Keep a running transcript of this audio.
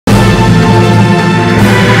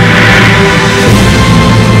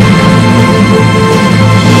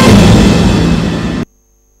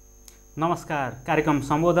नमस्कार, कार्यक्रम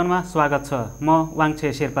सम्बोधनमा स्वागत छ। म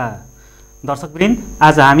वाङछे शेर्पा। दर्शकवृन्द,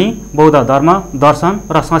 आज हामी बौद्ध धर्म, दर्शन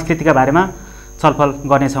र संस्कृतिका बारेमा छलफल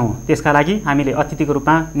गर्नेछौँ। त्यसका लागि हामीले अतिथिको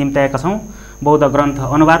रूपमा निम्त्याएका छौँ बौद्ध ग्रन्थ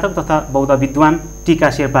अनुवादक तथा बौद्ध विद्वान टिका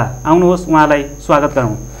शेर्पा। आउनुहोस्, उहाँलाई स्वागत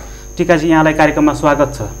गरौँ। टिकाजी, यहाँलाई कार्यक्रममा स्वागत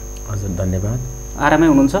छ। हजुर, धन्यवाद। आरामै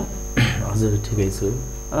हुनुहुन्छ? हजुर, ठिकै छु।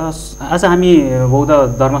 आज हामी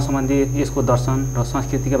बौद्ध धर्म सम्बन्धी यसको दर्शन र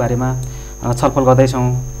संस्कृतिका बारेमा छलफल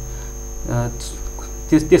गर्दैछौँ।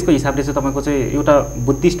 त्यसको हिसाबले चाहिँ तपाईँको चाहिँ एउटा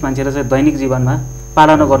बुद्धिस्ट मान्छेले चाहिँ दैनिक जीवनमा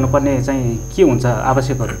पालना गर्नुपर्ने चाहिँ के हुन्छ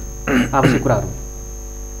आवश्यक कुराहरू?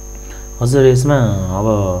 हजुर, यसमा अब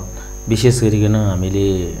विशेष गरिकन हामीले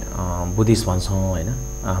बुद्धिस्ट भन्छौँ होइन।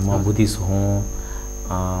 म बुद्धिस्ट हुँ,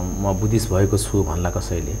 म बुद्धिस्ट भएको छु भन्ला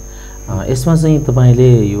कसैले। यसमा चाहिँ तपाईँले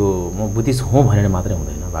यो म बुद्धिस्ट हुँ भनेर मात्रै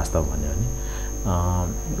हुँदैन। वास्तव भन्यो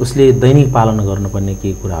भने उसले दैनिक पालना गर्नुपर्ने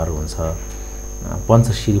के कुराहरू हुन्छ।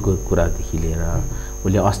 पञ्चशीलको कुरादेखि लिएर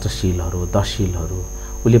उसले अष्टशीलहरू, 10 शीलहरू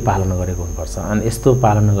उसले पालना गरेको हुनुपर्छ। अनि यस्तो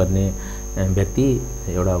पालना गर्ने व्यक्ति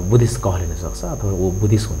एउटा बुद्धिस्ट कहलिन सक्छ अथवा ऊ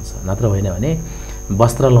बुद्धिस्ट हुन्छ। नत्र होइन भने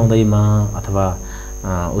वस्त्र लाउँदैमा अथवा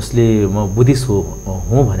उसले म बुद्धिस्ट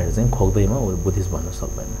हुँ भनेर चाहिँ खोक्दैमा ऊ बुद्धिस्ट भन्न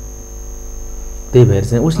सक्दैन। त्यही भएर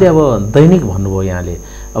चाहिँ उसले अब दैनिक भन्नुभयो यहाँले।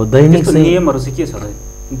 अब दैनिक चाहिँ नियमहरू चाहिँ के छ?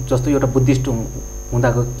 जस्तो एउटा बुद्धिस्ट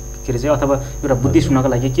हुँदाको के चाहिँ अथवा एउटा बुद्धिस्ट हुनको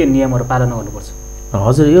लागि के नियमहरू पालना गर्नुपर्छ?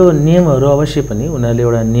 हजुर, यो नियमहरू अवश्य पनि उनीहरूले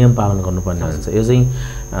एउटा नियम पालन गर्नुपर्ने हुन्छ। यो चाहिँ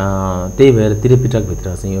त्यही भएर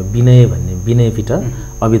त्रिपिटकभित्र चाहिँ यो विनय भन्ने विनय पिटक,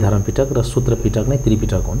 अभिधर्म पिटक र सूत्र पिटक नै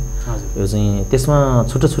त्रिपिटक हुन्। यो चाहिँ त्यसमा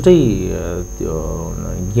छुट्टै छुट्टै त्यो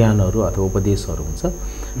ज्ञानहरू अथवा उपदेशहरू हुन्छ।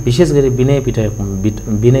 विशेष गरी विनय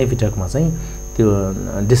पिटकमा चाहिँ त्यो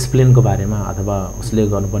डिसिप्लिनको बारेमा अथवा उसले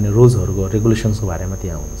गर्नुपर्ने रुल्सहरूको रेगुलेसन्सको बारेमा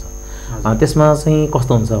त्यहाँ हुन्छ। त्यसमा चाहिँ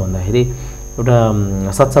कस्तो हुन्छ भन्दाखेरि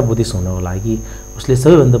एउटा सच्चा बुद्धिस्ट हुनको लागि उसले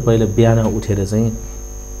सबैभन्दा पहिला बिहान उठेर चाहिँ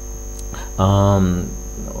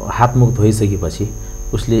हातमुख धोइसकेपछि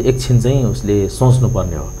उसले एकछिन चाहिँ उसले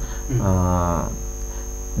सोच्नुपर्ने हो।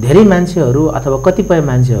 धेरै मान्छेहरू अथवा कतिपय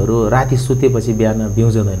मान्छेहरू राति सुतेपछि बिहान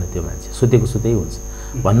बिउजँदैन। त्यो मान्छे सुतेको सुतै हुन्छ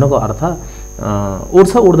भन्नुको अर्थ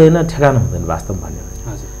उठ्छ उठ्दैन ठेगान हुँदैन। वास्तव भन्यो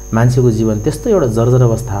भने मान्छेको जीवन त्यस्तो एउटा जर्जर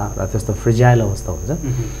अवस्था र त्यस्तो फ्रेजाइल अवस्था हुन्छ।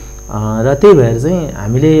 र त्यही भएर चाहिँ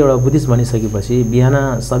हामीले एउटा बुद्धिस्ट बनिसकेपछि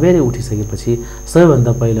बिहान सबेरै उठिसकेपछि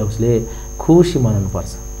सबैभन्दा पहिला उसले खुसी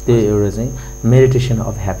मनाउनुपर्छ। त्यो एउटा चाहिँ मेडिटेसन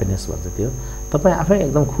अफ ह्याप्पिनेस भन्छ। त्यो तपाईँ आफै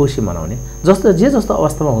एकदम खुसी मनाउने। जस्तो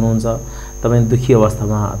अवस्थामा हुनुहुन्छ, तपाईँ दुःखी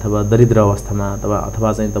अवस्थामा अथवा दरिद्र अवस्थामा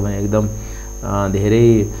अथवा चाहिँ तपाईँ एकदम धेरै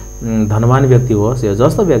धनवान व्यक्ति होस् या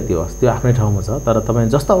जस्तो व्यक्ति होस्, त्यो आफ्नै ठाउँमा छ। तर तपाईँ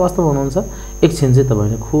जस्तो अवस्थामा हुनुहुन्छ एकछिन चाहिँ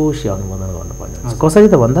तपाईँले खुसी अनुमोदन गर्नुपर्ने हुन्छ। कसरी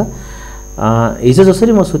त भन्दा हिजो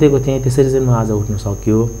जसरी म सुतेको थिएँ त्यसरी चाहिँ म आज उठ्न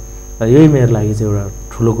सक्यो। यही मेरो लागि चाहिँ एउटा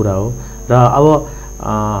ठुलो कुरा हो। र अब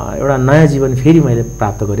एउटा नयाँ जीवन फेरि मैले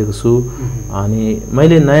प्राप्त गरेको छु। अनि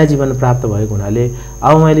मैले नयाँ जीवन प्राप्त भएको हुनाले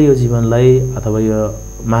अब मैले यो जीवनलाई अथवा यो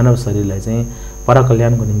मानव शरीरलाई चाहिँ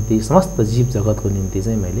परकल्याणको निम्ति समस्त जीव जगतको निम्ति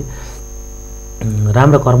चाहिँ मैले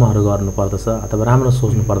राम्रो कर्महरू गर्नुपर्दछ अथवा राम्रो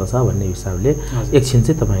सोच्नु पर्दछ भन्ने हिसाबले एकछिन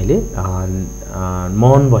चाहिँ तपाईँले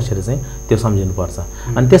मौन बसेर चाहिँ त्यो सम्झिनुपर्छ।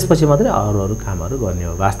 अनि त्यसपछि मात्रै अरू कामहरू गर्ने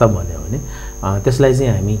हो। वास्तव भन्यो भने त्यसलाई चाहिँ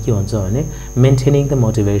हामी के भन्छ भने मेन्टेनिङ द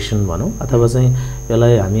मोटिभेसन भनौँ अथवा चाहिँ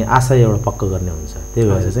यसलाई हामी आशा एउटा पक्का गर्ने हुन्छ। त्यही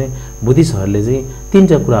भएर चाहिँ बुद्धिस्टहरूले चाहिँ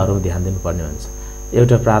 3टा कुराहरू ध्यान दिनुपर्ने हुन्छ।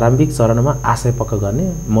 एउटा प्रारम्भिक चरणमा आशय पक्का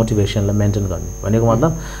गर्ने, मोटिभेसनलाई मेन्टेन गर्ने। भनेको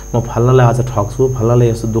मतलब म फल्नालाई आज ठग्छु, फल्नालाई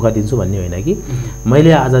यस्तो दुःख दिन्छु भन्ने होइन कि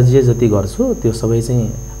मैले आज जे जति गर्छु त्यो सबै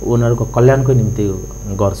चाहिँ उनीहरूको कल्याणको निम्ति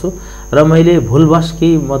गर्छु। र मैले भुलवश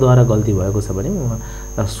केही मद्वारा गल्ती भएको छ भने म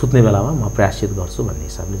सुत्ने बेलामा म प्रायश्चित गर्छु भन्ने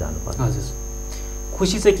हिसाबले जानुपर्छ। हजुर,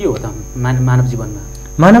 खुसी चाहिँ के हो त मानव जीवनमा?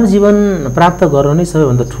 मानव जीवन प्राप्त गर्नु नै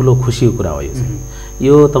सबैभन्दा ठुलो खुसीको कुरा हो। यो चाहिँ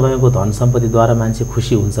यो तपाईँको धन सम्पत्तिद्वारा मान्छे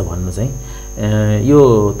खुसी हुन्छ भन्नु चाहिँ यो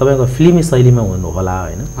तपाईँको फिल्मी शैलीमा हुनु होला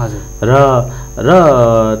होइन। र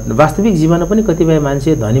वास्तविक जीवनमा पनि कतिपय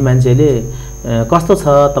मान्छे धनी मान्छेले कस्तो छ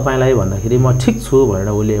तपाईँलाई भन्दाखेरि म ठिक छु भनेर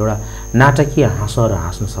उसले एउटा नाटकीय हाँसोहरू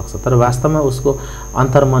हाँस्न सक्छ। तर वास्तवमा उसको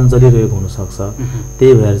अन्तर्मन जलिरहेको हुनसक्छ।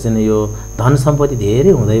 त्यही भएर चाहिँ यो धन सम्पत्ति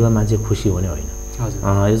धेरै हुँदैमा मान्छे खुसी हुने होइन।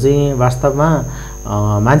 यो चाहिँ वास्तवमा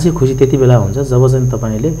मान्छे खुसी त्यति बेला हुन्छ जब चाहिँ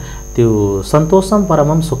तपाईँले त्यो सन्तोषम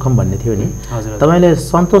परमम सुखम भन्ने थियो नि। तपाईँले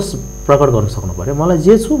सन्तोष प्रकट गर्नु सक्नु पर्यो। मलाई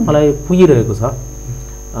जे छु मलाई पुगिरहेको छ,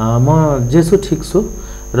 म जे छु ठिक छु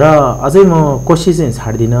र अझै म कोसिस चाहिँ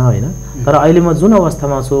छाड्दिनँ होइन। तर अहिले म जुन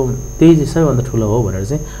अवस्थामा छु त्यही सबैभन्दा ठुलो हो भनेर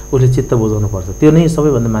चाहिँ उसले चित्त बुझाउनुपर्छ। त्यो नै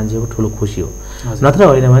सबैभन्दा मान्छेको ठुलो खुसी हो। नत्र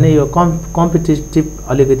होइन भने यो कम्पिटिटिभ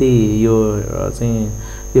अलिकति यो चाहिँ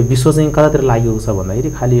यो विश्व चाहिँ कतातिर लागेको छ भन्दाखेरि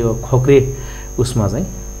खालि यो खोक्रे उसमा चाहिँ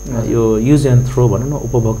यो युज एन्ड थ्रो भनौँ न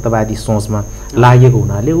उपभोक्तावादी सोचमा लागेको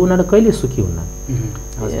हुनाले उनीहरू कहिले सुखी हुन्न।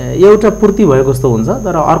 एउटा पूर्ति भएको जस्तो हुन्छ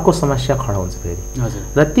तर अर्को समस्या खडा हुन्छ फेरि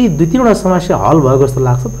र ती दुई तीनवटा समस्या हल भएको जस्तो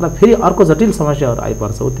लाग्छ तर फेरि अर्को जटिल समस्याहरू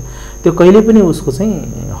आइपर्छ त्यो कहिले पनि उसको चाहिँ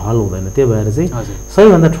हल हुँदैन। त्यही भएर चाहिँ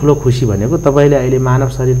सबैभन्दा ठुलो खुसी भनेको तपाईँले अहिले मानव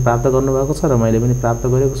शरीर प्राप्त गर्नुभएको छ र मैले पनि प्राप्त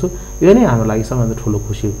गरेको छु। यो नै हाम्रो लागि सबैभन्दा ठुलो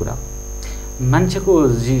खुसीको कुरा हो। मान्छेको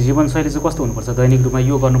जीवनशैली चाहिँ कस्तो हुनुपर्छ? दैनिक रूपमा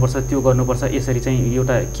यो गर्नुपर्छ त्यो गर्नुपर्छ यसरी चाहिँ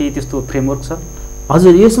एउटा केही त्यस्तो फ्रेमवर्क छ?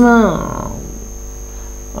 हजुर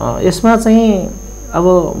यसमा चाहिँ अब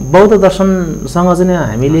बौद्ध दर्शनसँग चाहिँ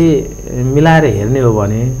हामीले मिलाएर हेर्ने हो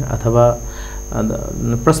भने अथवा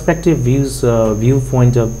पर्सपेक्टिभ भ्यू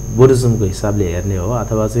पोइन्ट अफ बुद्धिज्मको हिसाबले हेर्ने हो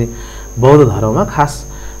अथवा चाहिँ बौद्ध धर्ममा खास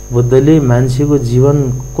बुद्धले मान्छेको जीवन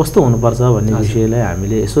कस्तो हुनुपर्छ भन्ने विषयलाई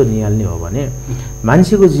हामीले यसो निहाल्ने हो भने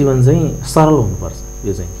मान्छेको जीवन चाहिँ सरल हुनुपर्छ।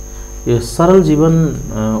 यो सरल जीवन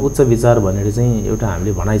उच्च विचार भनेर चाहिँ एउटा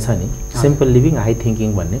हामीले भनाइ छ नि, सिम्पल लिभिङ हाई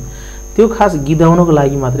थिङ्किङ भन्ने। त्यो खास गिदाउनको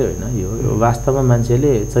लागि मात्रै होइन, यो वास्तवमा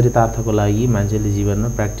मान्छेले चरितार्थको लागि मान्छेले जीवनमा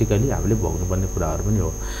प्र्याक्टिकली हामीले भोग्नुपर्ने कुराहरू पनि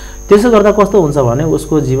हो। त्यसो गर्दा कस्तो हुन्छ भने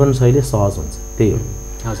उसको जीवनशैली सहज हुन्छ। त्यही हो।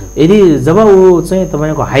 यदि जब ऊ चाहिँ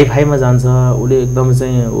तपाईँको हाई फाईमा जान्छ, उसले एकदम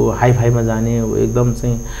चाहिँ ऊ हाई फाईमा जाने, ऊ एकदम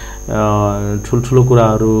चाहिँ ठुल्ठुलो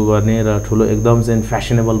कुराहरू गर्ने र ठुलो एकदम चाहिँ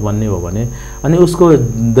फ्यासनेबल बन्ने हो भने अनि उसको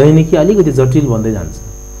दैनिकी अलिकति जटिल बन्दै जान्छ।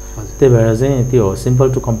 त्यही भएर चाहिँ त्यो हो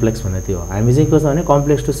सिम्पल टु कम्प्लेक्स भन्ने त्यो हो। हामी चाहिँ कस्तो भने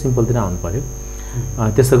कम्प्लेक्स टु सिम्पलतिर आउनु पऱ्यो।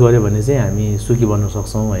 त्यसो गऱ्यो भने चाहिँ हामी सुखी बन्न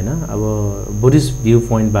सक्छौँ होइन। अब बुद्धिस्ट भ्यू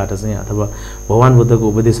पोइन्टबाट चाहिँ अथवा भगवान् बुद्धको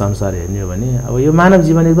उपदेशअनुसार हेर्ने हो भने अब यो मानव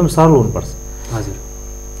जीवन एकदम सरल हुनुपर्छ। हजुर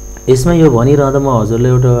यसमा यो भनिरहँदा म हजुरले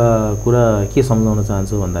एउटा कुरा के सम्झाउन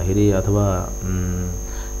चाहन्छु भन्दाखेरि अथवा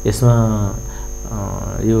यसमा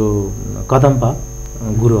यो कदम्बा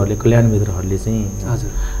गुरुहरूले कल्याण मित्रहरूले चाहिँ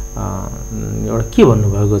एउटा के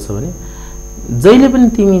भन्नुभएको छ भने जहिले पनि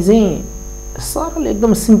तिमी चाहिँ सरल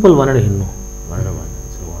एकदम सिम्पल भनेर हिँड्नु भनेर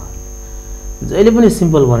भन्नुहुन्छ उहाँहरूले। जहिले पनि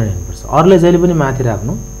सिम्पल भनेर हिँड्नुपर्छ, अरूलाई जहिले पनि माथि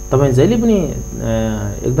राख्नु। तपाईँ जहिले पनि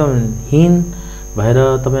एकदम हीन भएर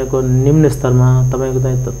तपाईँको निम्न स्तरमा तपाईँको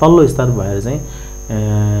चाहिँ तल्लो स्तर भएर चाहिँ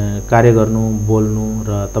कार्य गर्नु बोल्नु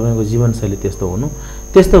र तपाईँको जीवनशैली त्यस्तो हुनु।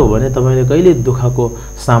 त्यस्तो हो भने तपाईँले कहिले दुःखको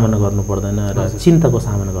सामना गर्नु पर्दैन र चिन्ताको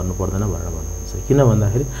सामना गर्नु पर्दैन भनेर भन्नुहुन्छ। किन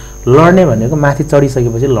भन्दाखेरि लड्ने भनेको माथि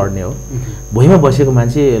चढिसकेपछि लड्ने हो। भुइँमा बसेको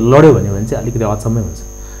मान्छे लड्यो भने चाहिँ अलिकति अचम्मै हुन्छ।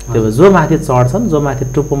 त्यही भएर जो माथि चढ्छन्, जो माथि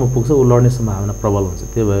टुप्पोमा पुग्छ ऊ लड्ने सम्भावना प्रबल हुन्छ।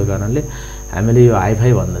 त्यो भएको कारणले हामीले यो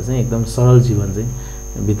हाइफाई भन्दा चाहिँ एकदम सरल जीवन चाहिँ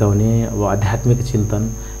बिताउने। अब आध्यात्मिक चिन्तन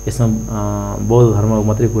यसमा बौद्ध धर्मको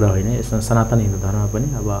मात्रै कुरा होइन, यसमा सनातन हिन्दू धर्म पनि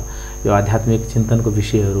अब यो आध्यात्मिक चिन्तनको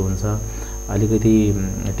विषयहरू हुन्छ। अलिकति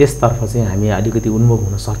त्यसतर्फ चाहिँ हामी अलिकति उन्मुख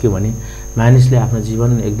हुन सक्यो भने मानिसले आफ्नो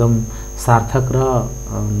जीवन एकदम सार्थक र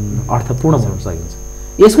अर्थपूर्ण बनाउन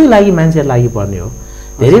सकिन्छ। यसकै लागि मान्छेहरू लागि पर्ने हो।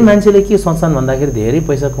 धेरै मान्छेले के सोच्छन् भन्दाखेरि धेरै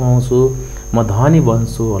पैसा कमाउँछु, म धनी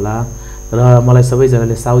बन्छु होला र मलाई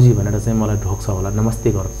सबैजनाले साउजी भनेर चाहिँ मलाई ढोक्छ होला,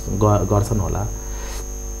 नमस्ते गर्छन् होला।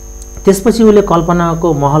 त्यसपछि उसले कल्पनाको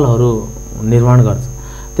महलहरू निर्माण गर्छ।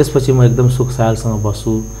 त्यसपछि म एकदम सुख सायलसँग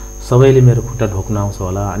बस्छु, सबैले मेरो खुट्टा ढोक्न आउँछ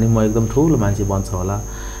होला अनि म एकदम ठुलो मान्छे बन्छ होला,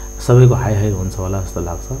 सबैको हाई हाई हुन्छ होला जस्तो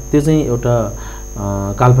लाग्छ। त्यो चाहिँ एउटा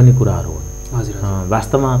काल्पनिक कुराहरू हुन्।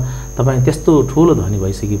 वास्तवमा तपाईँ त्यस्तो ठुलो धनी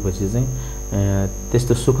भइसकेपछि चाहिँ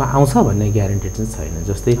त्यस्तो सुख आउँछ भन्ने ग्यारेन्टी चाहिँ छैन।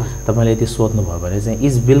 जस्तै तपाईँले यति सोध्नुभयो भने चाहिँ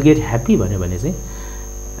इज बिल गेट ह्याप्पी भन्यो भने चाहिँ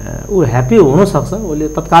ऊ ह्याप्पी हुनसक्छ, उसले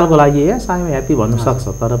तत्कालको लागि या आइएम ह्याप्पी भन्नु सक्छ,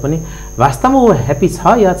 तर पनि वास्तवमा ऊ ह्याप्पी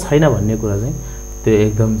छ या छैन भन्ने कुरा चाहिँ त्यो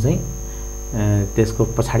एकदम चाहिँ त्यसको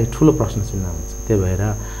पछाडि ठुलो प्रश्न चिन्ह हुन्छ। त्यही भएर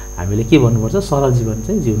हामीले के भन्नुपर्छ, सरल जीवन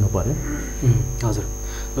चाहिँ जिउनु पर्यो। हजुर,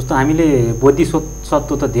 जस्तो हामीले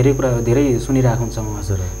बोधिसत्व त धेरै कुरा धेरै सुनिरहेको हुन्छौँ।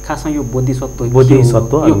 हजुर, खासमा यो बोधिसत्व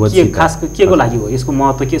खास के को लागि हो, यसको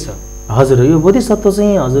महत्त्व के छ? हजुर, यो बोधिसत्व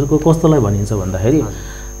चाहिँ हजुरको कस्तोलाई भनिन्छ भन्दाखेरि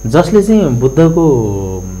जसले चाहिँ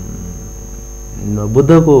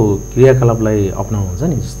बुद्धको क्रियाकलापलाई अपनाउनुहुन्छ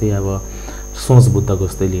नि, जस्तै अब सोच बुद्धको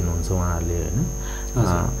जस्तै लिनुहुन्छ उहाँहरूले होइन।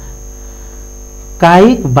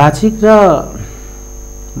 कायिक, वाचिक र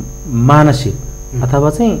मानसिक अथवा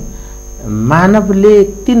चाहिँ मानवले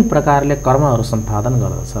 3 प्रकारले कर्महरू सम्पादन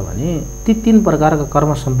गर्दछ भने ती 3 प्रकारका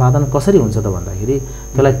कर्म सम्पादन कसरी हुन्छ त भन्दाखेरि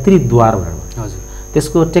त्यसलाई त्रिद्वार भनेर भन्छ।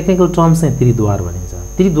 त्यसको टेक्निकल टर्म चाहिँ त्रिद्वार भनिन्छ।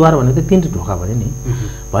 त्रिद्वार भनेको त 3 ढोका भन्यो नि।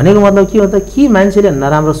 भनेको मतलब के हो त, कि मान्छेले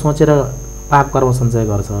नराम्रो सोचेर पाप कर्म सञ्चय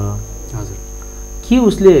गर्छ, कि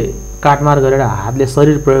उसले काटमार गरेर हातले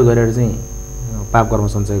शरीर प्रयोग गरेर चाहिँ पाप कर्म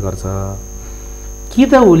सञ्चय गर्छ, कि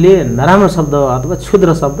त उसले नराम्रो शब्द अथवा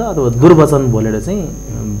क्षुद्र शब्द अथवा दुर्वचन बोलेर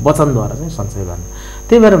चाहिँ वचनद्वारा चाहिँ सञ्चय गर्ने।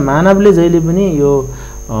 त्यही भएर मानवले जहिले पनि यो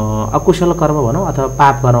अकुशल कर्म भनौँ अथवा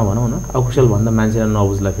पाप कर्म भनौँ न, अकुशल भन्दा मान्छेलाई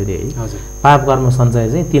नबुझ्ला फेरि है। पाप कर्म सञ्चय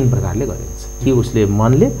चाहिँ 3 प्रकारले गरिन्छ, कि उसले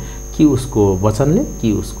मनले, कि उसको वचनले,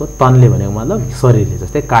 कि उसको तनले, भनेको मतलब शरीरले।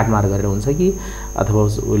 जस्तै काटमार गरेर हुन्छ कि, अथवा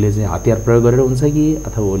उसले चाहिँ हतियार प्रयोग गरेर हुन्छ कि,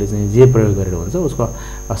 अथवा उसले चाहिँ जे प्रयोग गरेर हुन्छ, उसको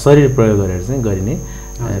शरीर प्रयोग गरेर चाहिँ गरिने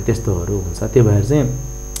त्यस्तोहरू हुन्छ। त्यो भएर चाहिँ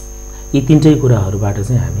यी 3टै कुराहरूबाट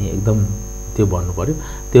चाहिँ हामी एकदम त्यो भन्नु पर्यो।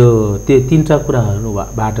 त्यो 3टा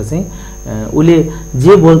कुराहरूबाट चाहिँ उसले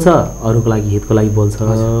जे बोल्छ अरूको लागि हितको लागि बोल्छ,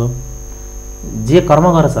 जे कर्म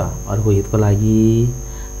गर्छ अरूको हितको लागि,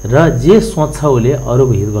 र जे सोच्छ उसले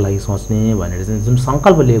अरूको हितको लागि सोच्ने भनेर चाहिँ जुन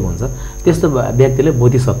सङ्कल्प लिएको हुन्छ त्यस्तो व्यक्तिले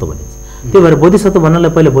बोधिसत्व भनिन्छ। त्यो भएर बोधिसत्व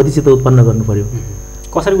भन्नलाई पहिला बोधिचित्त उत्पन्न गर्नु पर्यो।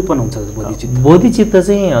 कसरी उत्पन्न हुन्छ बोधिचित्त? बोधिचित्त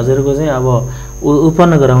चाहिँ हजुरको चाहिँ अब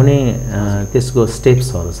उत्पन्न गराउने त्यसको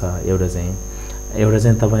स्टेप्सहरू छ। एउटा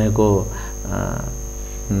चाहिँ तपाईँको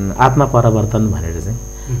आत्मा परिवर्तन भनेर चाहिँ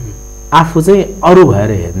आफू चाहिँ अरू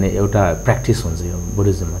भएर हेर्ने एउटा प्र्याक्टिस हुन्छ यो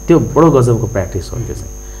बुद्धिज्ममा। त्यो बडो गजबको प्र्याक्टिस हो। त्यो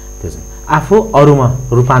चाहिँ आफू अरूमा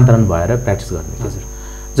रूपान्तरण भएर प्र्याक्टिस गर्ने। हजुर,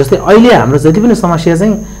 जस्तै अहिले हाम्रो जति पनि समस्या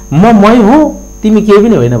चाहिँ मै हुँ तिमी केही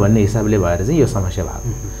पनि होइन भन्ने हिसाबले भएर चाहिँ यो समस्या भएको।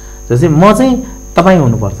 जस्तै म चाहिँ तपाईँ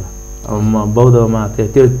हुनुपर्छ, बौद्धमा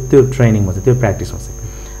त्यो ट्रेनिङ हुन्छ, त्यो प्र्याक्टिस हुन्छ।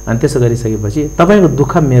 अनि त्यसो गरिसकेपछि तपाईँको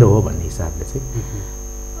दुःख मेरो हो भन्ने हिसाबले चाहिँ,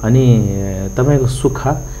 अनि तपाईँको सुख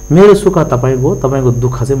मेरो सुख तपाईँको हो, तपाईँको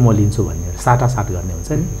दुःख चाहिँ म लिन्छु भन्ने साटासाट गर्ने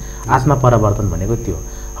हुन्छ नि। आत्मा परिवर्तन भनेको त्यो,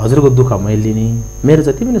 हजुरको दुःख मैले लिने, मेरो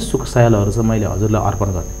जति पनि सुख सयालहरू छ मैले हजुरलाई अर्पण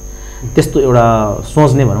गर्ने, त्यस्तो एउटा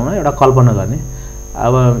सोच्ने भनौँ न, एउटा कल्पना गर्ने।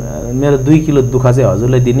 अब मेरो 2 किलो दुःख चाहिँ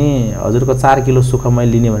हजुरलाई दिने, हजुरको 4 किलो सुख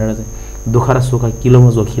मैले लिने भनेर चाहिँ दुःख र सुख किलोमा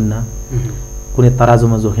जोखिन्न, कुनै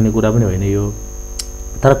तराजुमा जोखिने कुरा पनि होइन यो।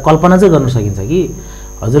 तर कल्पना चाहिँ गर्न सकिन्छ कि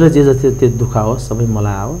हजुरलाई जे जति त्यो दुःख आओस् सबै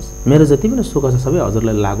मलाई आओस्, मेरो जति पनि सुख छ सबै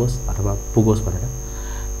हजुरलाई लागोस् अथवा पुगोस् भनेर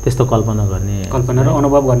त्यस्तो कल्पना गर्ने, कल्पना र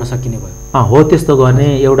अनुभव गर्न सकिने भयो। हो, त्यस्तो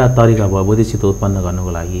गर्ने एउटा तरिका भयो बोधिचित्त उत्पन्न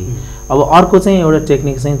गर्नको लागि। अब अर्को चाहिँ एउटा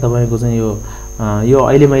टेक्निक चाहिँ तपाईँको चाहिँ यो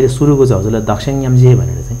अहिले मैले सुरुको चाहिँ हजुरलाई दक्षिण याम्जे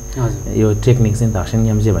भनेर चाहिँ यो टेक्निक चाहिँ दक्षिण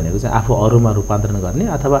याम्जे भनेको चाहिँ आफू अरूमा रूपान्तरण गर्ने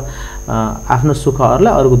अथवा आफ्नो सुख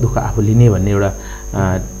अरूलाई, अरूको दुःख आफू लिने भन्ने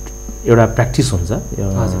एउटा प्र्याक्टिस हुन्छ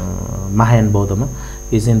महायान बौद्धमा।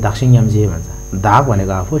 यो चाहिँ दक्षिण याम्जे भन्छ। दाग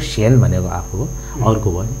भनेको आफू, सेन भनेको आफू हो, अर्को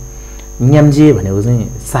भयो नि। न्याम्जे भनेको चाहिँ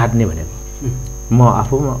साट्ने भनेको, म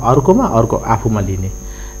आफूमा अर्कोमा, अर्को आफूमा लिने,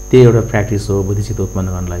 त्यो एउटा प्र्याक्टिस हो बोधिचित्त उत्पन्न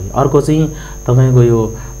गर्नको लागि। अर्को चाहिँ तपाईँको यो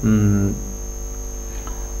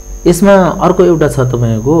यसमा अर्को एउटा छ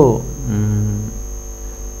तपाईँको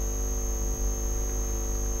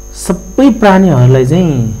सबै प्राणीहरूलाई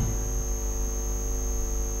चाहिँ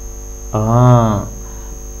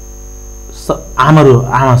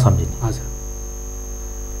आमा सम्झिने। हजुर,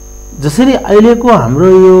 जसरी अहिलेको हाम्रो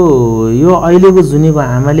यो अहिलेको जुनीको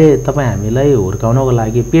आमाले तपाईँ हामीलाई हुर्काउनको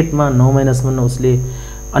लागि पेटमा 9 महिनासम्म उसले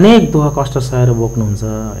अनेक दुःख कष्ट सहेर बोक्नुहुन्छ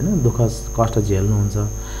होइन, दुःख कष्ट झेल्नुहुन्छ।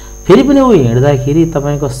 फेरि पनि ऊ हिँड्दाखेरि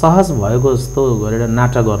तपाईँको सहज भएको जस्तो गरेर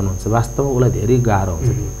नाटक गर्नुहुन्छ, वास्तवमा उसलाई धेरै गाह्रो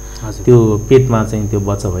हुन्छ। त्यो पेटमा चाहिँ त्यो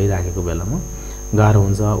बच्चा भइराखेको बेलामा गाह्रो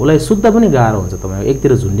हुन्छ, उसलाई सुत्दा पनि गाह्रो हुन्छ। तपाईँको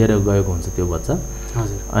एकतिर झुन्डिएर गएको हुन्छ त्यो बच्चा।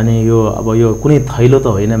 अनि यो अब यो कुनै थैलो त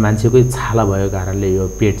होइन, मान्छेकै छाला भएको कारणले यो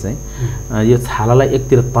पेट चाहिँ यो छालालाई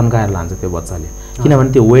एकतिर तन्काएर लान्छ त्यो बच्चाले, किनभने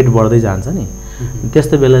त्यो वेट बढ्दै जान्छ नि।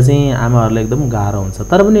 त्यस्तो बेला चाहिँ आमाहरूलाई एकदम गाह्रो हुन्छ।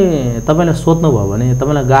 तर पनि तपाईँले सोध्नुभयो भने,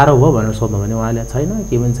 तपाईँलाई गाह्रो भयो भनेर सोध्नु भने उहाँले छैन,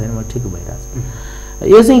 केही पनि छैन, म ठिक भइरहेको छु।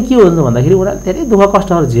 यो चाहिँ के हुन्छ भन्दाखेरि उनीहरूले धेरै दुःख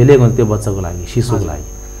कष्टहरू झेलेको हुन्छ त्यो बच्चाको लागि, शिशुको लागि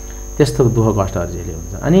त्यस्तो दुःख कष्टहरू झेलेको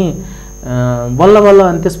हुन्छ। अनि बल्ल बल्ल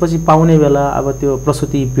अनि त्यसपछि पाउने बेला अब त्यो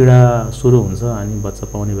प्रसुति पीडा सुरु हुन्छ। अनि बच्चा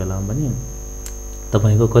पाउने बेलामा पनि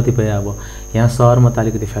तपाईँको कतिपय अब यहाँ सहरमा त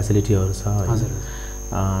अलिकति फेसिलिटीहरू छ,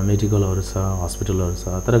 मेडिकलहरू छ, हस्पिटलहरू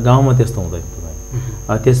छ, तर गाउँमा त्यस्तो हुँदैन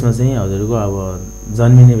तपाईँ। त्यसमा चाहिँ हजुरको अब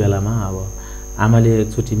जन्मिने बेलामा अब आमाले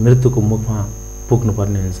एकचोटि मृत्युको मुखमा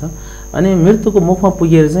पुग्नुपर्ने हुन्छ। अनि मृत्युको मुखमा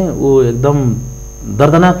पुगेर चाहिँ ऊ एकदम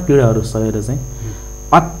दर्दनाक पीडाहरू सहेर चाहिँ,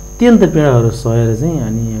 अत्यन्त पीडाहरू सहेर चाहिँ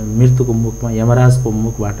अनि मृत्युको मुखमा यमराजको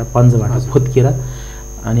मुखबाट पञ्चबाट फुत्केर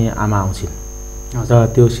अनि आमा आउँछिन् र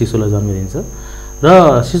त्यो शिशुलाई जन्म दिन्छ।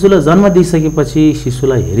 र शिशुलाई जन्म दिइसकेपछि,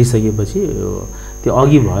 शिशुलाई हेरिसकेपछि त्यो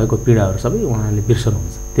अघि भएको पीडाहरू सबै उहाँले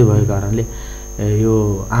बिर्सनुहुन्छ। त्यो भएको कारणले यो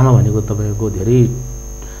आमा भनेको तपाईँको धेरै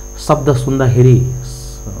शब्द सुन्दाखेरि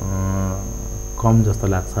कम जस्तो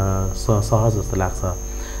लाग्छ, सहज जस्तो लाग्छ,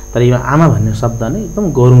 तर यो आमा भन्ने शब्द नै एकदम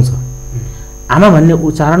गह्रुङ छ। आमा भन्ने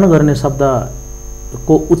उच्चारण गर्ने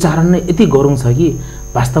शब्दको उच्चारण नै यति गह्रुङ छ कि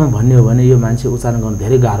वास्तवमा भन्ने हो भने यो मान्छे उच्चारण गर्न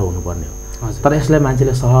धेरै गाह्रो हुनुपर्ने हो। तर यसलाई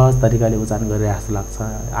मान्छेले सहज तरिकाले उच्चारण गरेर जस्तो लाग्छ।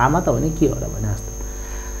 आमा त भने के हो र भने जस्तो,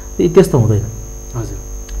 त्यस्तो हुँदैन। हजुर,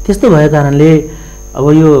 त्यस्तो भएको कारणले अब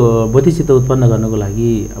यो बोधिचित्त उत्पन्न गर्नको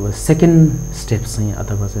लागि अब सेकेन्ड स्टेप चाहिँ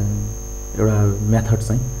अथवा चाहिँ एउटा मेथड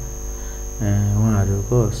चाहिँ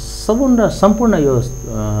उहाँहरूको सम्पूर्ण यो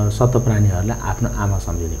सत्व प्राणीहरूलाई आफ्नो आमा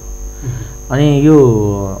सम्झिने हो। अनि यो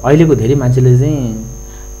अहिलेको धेरै मान्छेले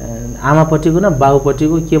चाहिँ आमापट्टिको न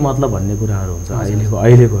बाबुपट्टिको के मतलब भन्ने कुराहरू हुन्छ।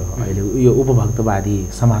 अहिलेको यो उपभोक्तावादी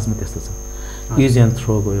समाजमा त्यस्तो छ। युज एन्ड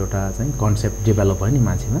थ्रोको एउटा चाहिँ कन्सेप्ट डेभलप भयो नि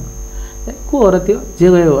मान्छेमा। को हो र त्यो जे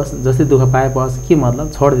गयो होस् जस्तै दुःख पाएपछि के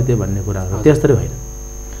मतलब छोडिदिए भन्ने कुराहरू त्यस्तै होइन।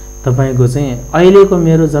 तपाईँको चाहिँ अहिलेको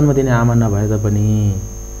मेरो जन्मदिने आमा नभए तापनि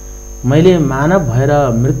मैले मानव भएर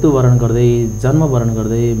मृत्युवरण गर्दै जन्मवरण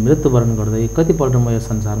गर्दै मृत्युवरण गर्दै कतिपल्ट म यो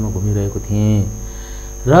संसारमा घुमिरहेको थिएँ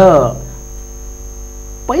र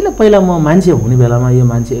पहिला म मान्छे हुने बेलामा यो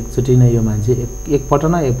मान्छे एकचोटि नै यो मान्छे एकपटक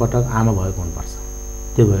न एकपटक आमा भएको हुनुपर्छ।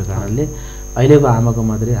 त्यो भएको कारणले अहिलेको आमाको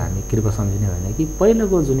मात्रै हामी कृपा सम्झिने होइन कि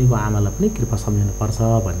पहिलाको जुनीको आमालाई पनि कृपा सम्झिनुपर्छ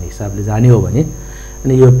भन्ने हिसाबले जाने हो भने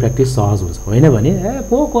अनि यो प्र्याक्टिस सहज हुन्छ। होइन भने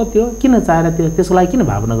को त्यो किन चाहेर त्यसको लागि किन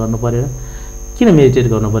भावना गर्नु परेर किन मेडिटेट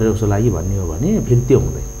गर्नु परेर उसको लागि भन्ने हो भने फेरि त्यो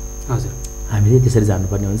हुँदैन। हजुर हामीले त्यसरी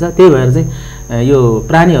जानुपर्ने हुन्छ। त्यही भएर चाहिँ यो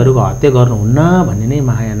प्राणीहरूको हत्या गर्नुहुन्न भन्ने नै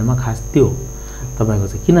महायानमा खास त्यो तपाईँको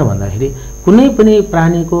चाहिँ किन भन्दाखेरि कुनै पनि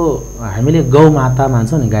प्राणीको हामीले गौ माता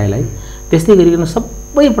मान्छौँ नि गाईलाई, त्यस्तै गरिकन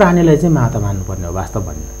सबै प्राणीलाई चाहिँ माता मान्नुपर्ने हो वास्तव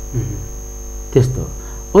भन्ने त्यस्तो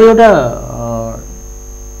हो। एउटा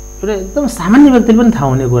एकदम सामान्य व्यक्तिले पनि थाहा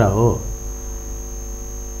हुने कुरा हो।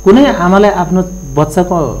 कुनै आमालाई आफ्नो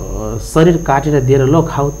बच्चाको शरीर काटेर दिएर ल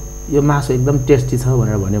खाऊ यो मासु एकदम टेस्टी छ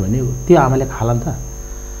भनेर भन्यो भने त्यो आमाले खाला नि त।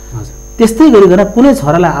 त्यस्तै गरिकन कुनै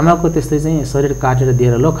छोरालाई आमाको त्यस्तै चाहिँ शरीर काटेर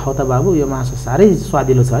दिएर ल खाऊ त बाबु यो मासु साह्रै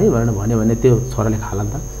स्वादिलो छ है भनेर भन्यो भने त्यो छोराले खाला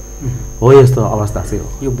नि त। हो यस्तो अवस्था चाहिँ हो।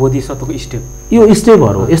 यो बोधिसत्वको स्टेप यो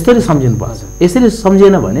स्टेपहरू हो। यसरी सम्झिनुपर्छ। यसरी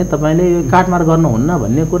सम्झिएन भने तपाईँले यो काटमार गर्नुहुन्न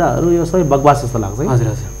भन्ने कुराहरू यो सबै बकवास जस्तो लाग्छ।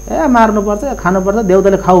 ए मार्नुपर्छ खानुपर्छ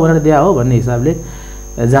देउताले खाऊ भनेर दिया हो भन्ने हिसाबले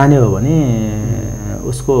जाने हो भने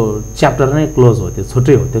उसको च्याप्टर नै क्लोज हो। त्यो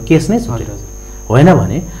छुट्टै हो। त्यो केस नै छुट्टै होइन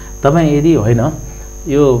भने तपाईँ यदि होइन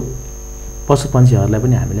यो पशु पन्छीहरूलाई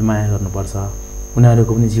पनि हामीले माया गर्नुपर्छ।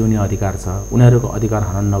 उनीहरूको पनि जिउने अधिकार छ। उनीहरूको अधिकार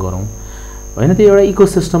हनन नगरौँ होइन। त्यो एउटा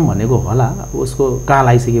इकोसिस्टम भनेको होला। उसको काल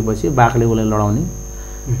आइसकेपछि बाघले उसलाई लडाउने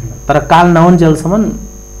तर काल नहुन्जेलसम्म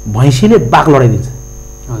भैँसीले बाघ लडाइदिन्छ।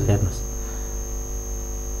 हेर्नुहोस्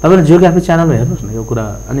तपाईँले जियोग्राफी च्यानलमा हेर्नुहोस् न यो कुरा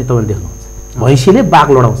अनि तपाईँले देख्नुहुन्छ भैँसीले बाघ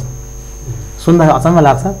लडाउँछ। सुन्दा अचम्म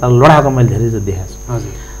लाग्छ तर लडाएको मैले धेरै देखेको छु।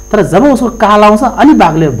 तर जब उसको काल आउँछ अनि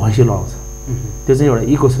बाघले भैँसी लडाउँछ। त्यो चाहिँ एउटा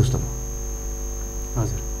इकोसिस्टम हो।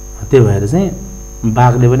 त्यही भएर चाहिँ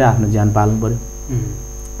बाघले पनि आफ्नो ज्यान पाल्नु पर्यो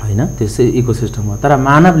होइन। त्यसै इकोसिस्टम हो। तर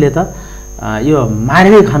मानवले त यो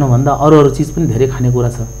मारेरै खानुभन्दा अरू चिज पनि धेरै खाने कुरा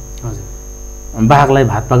छ। बाघलाई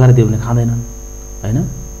भात पकाएर दियो भने खाँदैनन् होइन।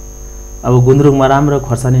 अब गुन्द्रुकमा राम्रो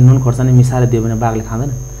खोर्सानी नुन खोर्सानी मिसाएर दियो भने बाघले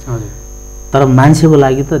खाँदैन। तर मान्छेको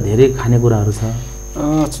लागि त धेरै खाने कुराहरू छ।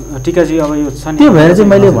 टिकाजी अब यो छ नि त्यो भएर चाहिँ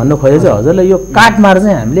मैले भन्नु खोजेँ चाहिँ हजुरलाई यो काटमार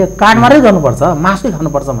चाहिँ हामीले काटमारै गर्नुपर्छ मासै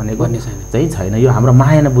खानुपर्छ भनेको चाहिँ छैन। यो हाम्रो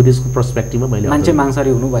महायान बुद्धिस्टको पर्सपेक्टिभमा मैले मान्छे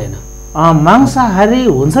मांसाहारी हुनु भएन। मांसाहारी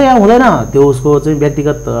हुन्छ या हुँदैन त्यो उसको चाहिँ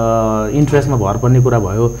व्यक्तिगत इन्ट्रेस्टमा भर पर्ने कुरा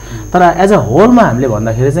भयो। तर एज अ होलमा हामीले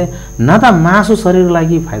भन्दाखेरि चाहिँ न त मासु शरीरको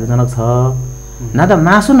लागि फाइदाजनक छ न त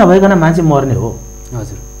मासु नभइकन मान्छे मर्ने हो।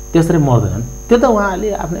 हजुर त्यसरी मर्दैनन्। त्यो त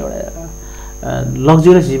उहाँले आफ्नो एउटा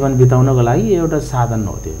लग्जरियस जीवन बिताउनको लागि एउटा साधन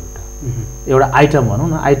हो। त्यो एउटा आइटम भनौँ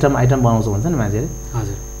न आइटम बनाउँछ भन्छ नि मान्छेले।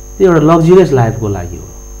 हजुर त्यो एउटा लग्जरियस लाइफको लागि हो।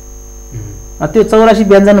 त्यो 84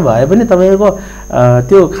 व्यञ्जन भए पनि तपाईँको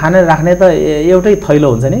त्यो खाने राख्ने त एउटै थैलो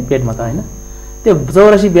हुन्छ नि पेटमा त होइन। त्यो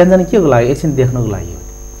 84 व्यञ्जन के को लागि एकछिन देख्नको लागि हो।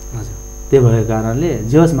 त्यो भएको कारणले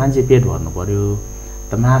जे होस् मान्छे पेट भर्नु पर्यो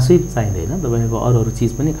त मासु चाहिँदैन तपाईँको अरू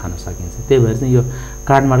चिज पनि खान सकिन्छ। त्यही भएर चाहिँ यो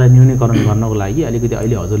काठमाडौँ न्यूनीकरण गर्नको लागि अलिकति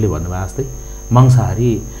अहिले हजुरले भन्नुभयो जस्तै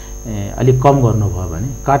मांसाहारी अलिक कम गर्नुभयो भने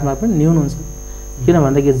काठमाडौँ पनि न्यून हुन्छ। किन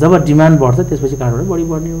भन्दाखेरि जब डिमान्ड बढ्छ त्यसपछि काठमाडौँ बढी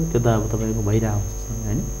बढ्ने हो। त्यो त अब तपाईँको भइरहेको हुन्छ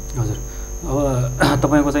होइन। हजुर अब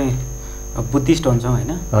तपाईँको चाहिँ बुद्धिस्ट हुन्छ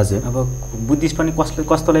होइन। हजुर अब बुद्धिस्ट पनि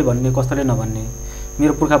कस्तोलाई भन्ने कस्तोले नभन्ने।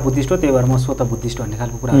 मेरो पुर्खा बुद्धिस्ट हो त्यही भएर म स्वतः बुद्धिस्ट भन्ने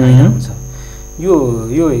खालको कुरा आइरहेको हुन्छ। यो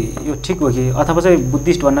यो यो ठिक हो कि अथवा चाहिँ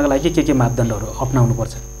बुद्धिस्ट भन्नको लागि के मापदण्डहरू अप्नाउनु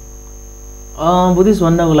पर्छ? बुद्धिस्ट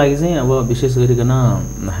भन्नको लागि चाहिँ अब विशेष गरिकन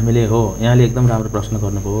हामीले हो यहाँले एकदम राम्रो प्रश्न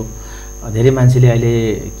गर्नुभयो। धेरै मान्छेले अहिले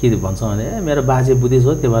के भन्छ भने मेरो बाजे बुद्धिस्ट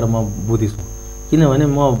हो त्यही भएर म बुद्धिस्ट हुँ किनभने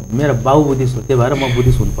मेरो बाउ बुद्धिस्ट हो त्यही भएर म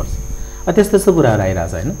बुद्धिस्ट हुनुपर्छ। त्यस्तो कुराहरू आइरहेको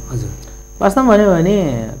छ होइन। हजुर वास्तवमा भन्यो भने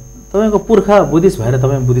तपाईँको पुर्खा बुद्धिस्ट भएर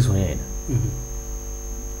तपाईँ बुद्धिस्ट हुने होइन।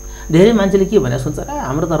 धेरै मान्छेले के भने सुन्छ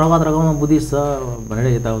हाम्रो त रगतमा बुद्धिस्ट छ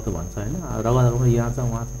भनेर यताउता भन्छ होइन। रगतमा यहाँ छ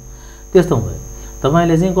उहाँ छ त्यस्तो हुँदैन।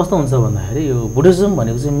 तपाईँले चाहिँ कस्तो हुन्छ भन्दाखेरि यो बुद्धिज्म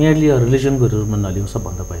भनेको चाहिँ मेयरली रिलिजनको रूपमा नलिउँ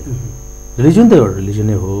सबभन्दा पहिला रिलिजन त एउटा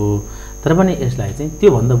रिलिजनै हो तर पनि यसलाई चाहिँ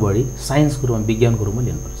त्योभन्दा बढी साइन्सको रूपमा विज्ञानको रूपमा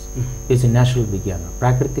लिनुपर्छ यो चाहिँ नेचुरल विज्ञान हो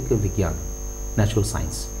प्राकृतिक विज्ञान हो नेचुरल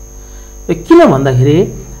साइन्स किन भन्दाखेरि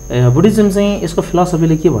बुद्धिज्म चाहिँ यसको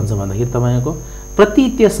फिलोसफीले के भन्छ भन्दाखेरि तपाईँको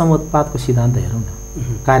प्रतीत्य समुत्पादको सिद्धान्त हेरौँ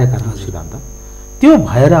न कार्यकारणको सिद्धान्त त्यो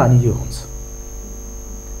भएर अनि यो हुन्छ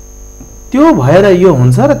त्यो भएर यो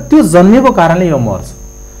हुन्छ र त्यो जन्मेको कारणले यो मर्छ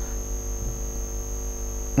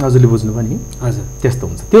हजुरले बुझ्नु पनि हजुर त्यस्तो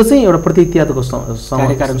हुन्छ त्यो चाहिँ एउटा प्रतीत्याको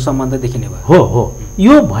कार्यकारण सम्बन्ध देखिने भयो हो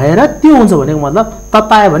यो भएर त्यो हुन्छ भनेको मतलब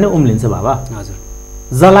ततायो भने उम्लिन्छ बाबा हजुर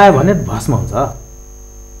जलायो भने भस्म हुन्छ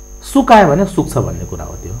सुकायो भने सुक्छ भन्ने कुरा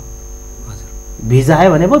हो त्यो हजुर भिजायो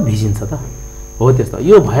भने पो भिजिन्छ त हो त्यस्तो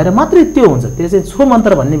यो भएर मात्रै त्यो हुन्छ त्यो चाहिँ छो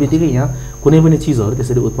मन्त्र भन्ने बित्तिकै यहाँ कुनै पनि चिजहरू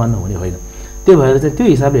त्यसरी उत्पन्न हुने होइन त्यो भएर चाहिँ त्यो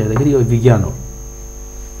हिसाबले हेर्दाखेरि यो विज्ञान हो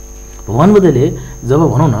भगवान बुद्धले जब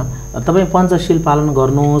भनौँ न तपाईँ पञ्चशील पालन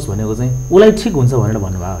गर्नुहोस् भनेको चाहिँ उसलाई ठिक हुन्छ भनेर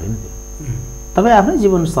भन्नुभयो होइन त्यो तपाईँ आफ्नै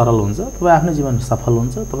जीवन सरल हुन्छ तपाईँ आफ्नै जीवन सफल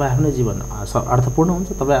हुन्छ तपाईँ आफ्नै जीवन अर्थपूर्ण हुन्छ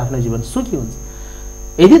तपाईँ आफ्नै जीवन सुखी हुन्छ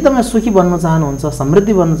यदि तपाईँ सुखी बन्न चाहनुहुन्छ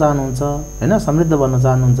समृद्धि बन्न चाहनुहुन्छ होइन समृद्ध बन्न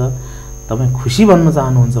चाहनुहुन्छ तपाईँ खुसी बन्न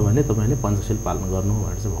चाहनुहुन्छ भने तपाईँले पञ्चशील पालन गर्नु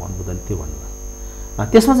भनेर चाहिँ भगवान बुद्धले त्यो भन्नुभयो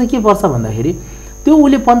त्यसमा चाहिँ के पर्छ भन्दाखेरि त्यो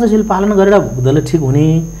उसले पञ्चशील पालन गरेर बुद्धले ठिक हुने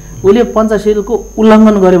उसले पञ्चशीलको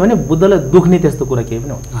उल्लङ्घन गर्यो भने बुद्धलाई दुख्ने त्यस्तो कुरा केही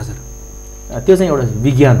पनि हुँदैन हजुर त्यो चाहिँ एउटा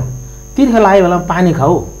विज्ञान हो तिर्खा लागेको बेलामा पानी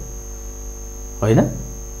खाऊ होइन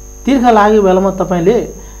तिर्खा लागेको बेलामा तपाईँले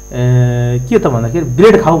के त भन्दाखेरि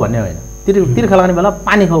ब्रेड खाऊ भन्ने होइन तिर्खा लाग्ने बेला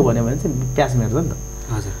पानी खाऊ भन्यो भने चाहिँ प्यास मेट्छ नि त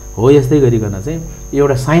हजुर हो यस्तै गरिकन चाहिँ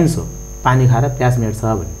एउटा साइन्स हो पानी खाएर प्यास मेट्छ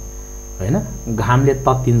भन्ने होइन घामले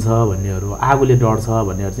तत्तिन्छ भन्नेहरू आगोले डढ्छ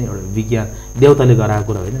भन्नेहरू चाहिँ एउटा विज्ञान देवताले गराएको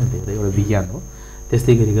कुरा होइन त्यो एउटा विज्ञान हो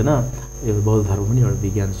त्यस्तै गरिकन यो बौद्ध धर्म पनि एउटा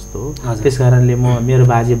विज्ञान जस्तो हो त्यस कारणले मेरो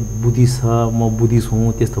बाजे बुद्धिस्ट छ म बुद्धिस्ट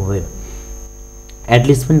हुँ त्यस्तो हुँदैन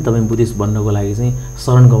एटलिस्ट पनि तपाईँ बुद्धिस्ट बन्नको लागि चाहिँ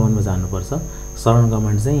शरण गमनमा जानुपर्छ शरण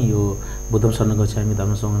गमन चाहिँ यो बुद्धम शरण गच्छामि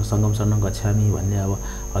धर्म सङ्गम शरण गच्छामि भन्ने अब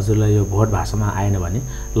हजुरलाई यो भोट भाषामा आएन भने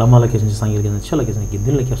ल मलाई के सुन्छ सङ्गीत के छ ल के सुन्छ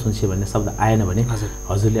दिनले के सुन्छ भन्ने शब्द आएन भने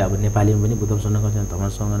हजुरले अब नेपालीमा पनि बुद्धम शरण गच्छामि धर्म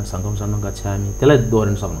सङ्गम शरण गच्छामि त्यसलाई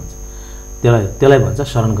दोहोर्याउन सक्नुहुन्छ त्यसलाई भन्छ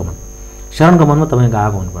शरण गमन शरण गमनमा तपाईँ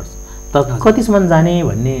गएको हुनुपर्छ त कतिसम्म जाने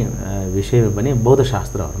भन्ने विषयमा पनि बौद्ध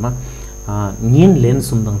शास्त्रहरूमा निन लेन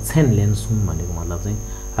सुन्दङ छेन लेन सुन भनेको मतलब चाहिँ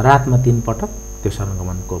रातमा 3 पटक त्यो शरण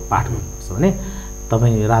गमनको पाठ गर्नुपर्छ भने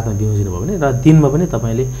तपाईँ रातमा बिउजिनु भयो भने र दिनमा पनि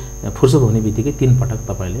तपाईँले फुर्सद हुने बित्तिकै 3 पटक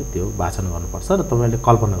तपाईँले त्यो वाचन गर्नुपर्छ र तपाईँले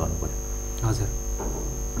कल्पना गर्नु पर्यो हजुर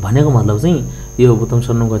भनेको मतलब चाहिँ यो बुद्धम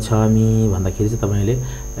शरण गच्छामि भन्दाखेरि चाहिँ तपाईँले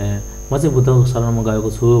म चाहिँ बुद्धको शरणमा गएको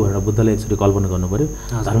छु भनेर बुद्धले एकचोटि कल्पना गर्नु पर्यो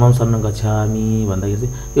धर्मम शरण गच्छामि भन्दाखेरि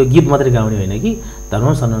चाहिँ यो गीत मात्रै गाउने होइन कि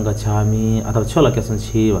धर्मम शरण गच्छामि अथवा छोला क्यासन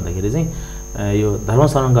छि भन्दाखेरि चाहिँ यो धर्म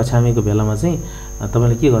शरण गच्छामिको बेलामा चाहिँ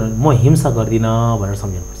तपाईँले के गर्नु म हिंसा गर्दिनँ भनेर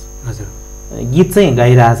सम्झिनुपर्छ हजुर गीत चाहिँ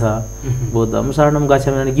गाइरहेछ बुद्धम शरणम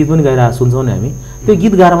गच्छामि भने गीत पनि गाइरहेको सुन्छौँ नि हामी त्यो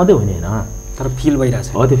गीत गाएर मात्रै हुने होइन तर फिल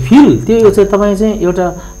भइरहेछ हो त्यो फिल त्यो चाहिँ तपाईँ चाहिँ एउटा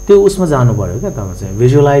त्यो उसमा जानु पर्यो क्या तपाईँ चाहिँ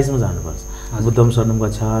भिजुअलाइजमा जानुपर्छ बुद्धम शरणम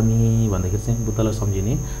गच्छामि भन्दाखेरि चाहिँ बुद्धलाई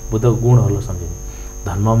सम्झिने बुद्धको गुणहरूलाई सम्झिने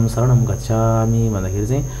धर्मम शरणम गच्छामि भन्दाखेरि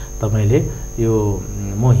चाहिँ तपाईँले यो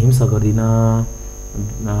म हिंसा गर्दिनँ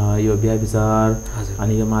यो व्यभिचार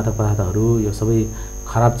अनि यो मादक पदार्थहरू यो सबै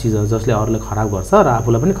खराब चिजहरू जसले अरूलाई खराब गर्छ र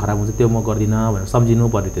आफूलाई पनि खराब हुन्छ त्यो म गर्दिनँ भनेर सम्झिनु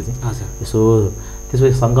पर्यो त्यो चाहिँ यसो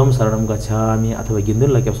त्यसपछि सङ्गम शरणम गच्छामि अथवा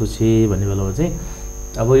गिन्दुनलाई क्याप्सु छि भन्ने बेलामा चाहिँ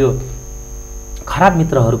अब यो खराब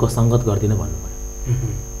मित्रहरूको सङ्गत गर्दिनँ भन्नु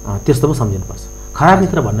पर्यो त्यस्तो पो सम्झिनुपर्छ खराब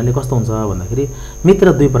मित्र भन्नाले कस्तो हुन्छ भन्दाखेरि मित्र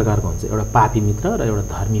 2 प्रकारको हुन्छ एउटा पापी मित्र र एउटा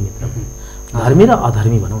धर्मी मित्र धर्मी र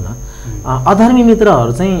अधर्मी भनौँ न अधर्मी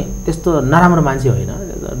मित्रहरू चाहिँ त्यस्तो नराम्रो मान्छे होइन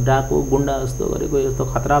डाको गुन्डा जस्तो गरेको यस्तो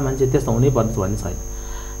खतरा मान्छे त्यस्तो हुनै पर्छ भन्ने छैन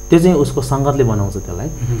त्यो चाहिँ उसको सङ्गतले बनाउँछ त्यसलाई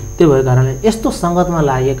त्यो भएको कारणले यस्तो सङ्गतमा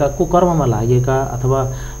लागेका कुकर्ममा लागेका अथवा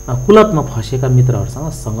कुलतमा फँसेका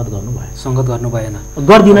मित्रहरूसँग सङ्गत गर्नु भएन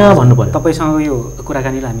गर्दिन भन्नु पर्यो तपाईँसँग यो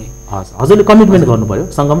कुराकानीलाई हामी हजुरले कमिटमेन्ट गर्नु पर्यो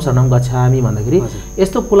सङ्गम शरणम गच्छामि भन्दाखेरि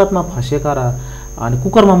यस्तो कुलतमा फँसेका र अनि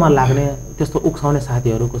कुकर्ममा लाग्ने त्यस्तो उक्साउने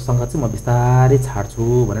साथीहरूको सङ्गत चाहिँ म बिस्तारै छाड्छु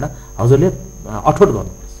भनेर हजुरले अठोट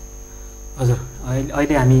गर्नुपर्छ हजुर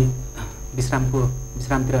अहिले हामी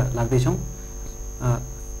विश्रामतिर लाग्दैछौँ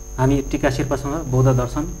हामी टिका शेर्पासँग बौद्ध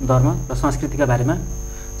दर्शन धर्म र संस्कृतिका बारेमा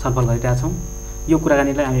छलफल गरिरहेका छौँ यो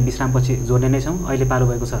कुराकानीलाई हामी विश्रामपछि जोड्ने नै छौँ अहिले पालो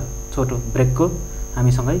भएको छ छोटो ब्रेकको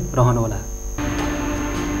हामीसँगै रहनुहोला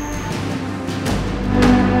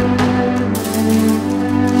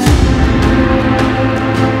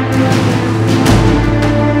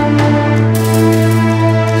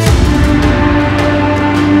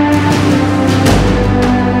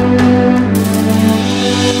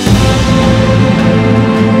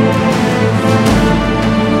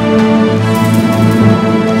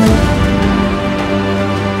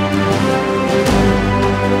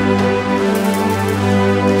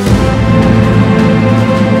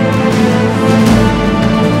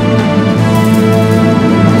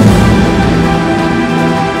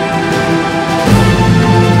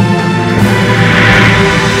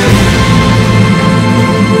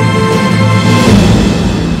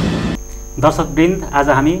दर्शकवृन्द, आज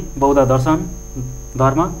हामी बौद्ध दर्शन,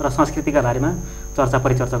 धर्म र संस्कृतिका बारेमा चर्चा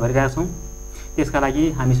परिचर्चा गरिरहेका छौँ। त्यसका लागि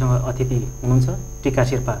हामीसँग अतिथि हुनुहुन्छ टिका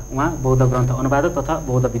शेर्पा। उहाँ बौद्ध ग्रन्थ अनुवादक तथा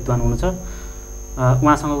बौद्ध विद्वान हुनुहुन्छ।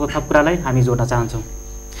 उहाँसँगको थप कुरालाई हामी जोड्न चाहन्छौँ।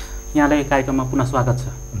 यहाँलाई कार्यक्रममा पुनः स्वागत छ।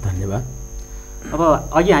 धन्यवाद। अब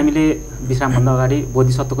अघि हामीले विश्रामभन्दा अगाडि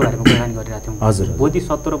बोधिसत्वको बारेमा कुराकानी गरिरहेका थियौँ। हजुर।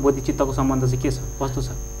 बोधिसत्व र बोधिचित्तको सम्बन्ध चाहिँ के छ, कस्तो छ?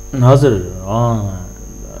 हजुर,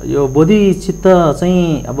 यो बोधिचित्त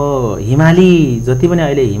चाहिँ अब हिमाली जति पनि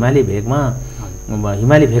अहिले हिमाली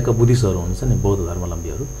भेगका बुद्धिस्टहरू हुनुहुन्छ नि, बौद्ध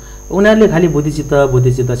धर्मावलम्बीहरू, उनीहरूले खालि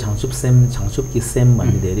बोधिचित्त छाङछुप सेम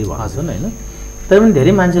भन्ने धेरै भन्छन् होइन। तर पनि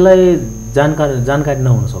धेरै मान्छेलाई जानकारी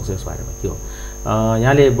नहुनसक्छ यस बारेमा के हो।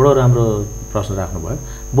 यहाँले बडो राम्रो प्रश्न राख्नुभयो।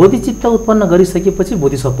 बोधिचित्त उत्पन्न गरिसकेपछि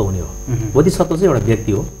बोधिसत्व हुने हो। बोधिसत्व चाहिँ एउटा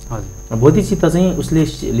व्यक्ति हो। बोधिचित्त चाहिँ उसले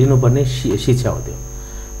लिनुपर्ने शिक्षा हो। त्यो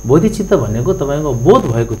बोधिचित्त भनेको तपाईँको बोध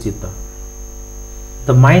भएको चित्त,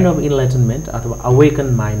 द माइन्ड अफ इनलाइटनमेन्ट अथवा अवेकन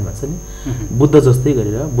माइन्ड भन्छ नि, बुद्ध जस्तै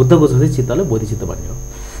गरेर बुद्धको जस्तै चित्तलाई बोधिचित्त भन्ने हो।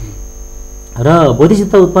 र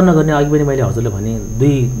बोधिचित्त उत्पन्न गर्ने अघि पनि मैले हजुरले भने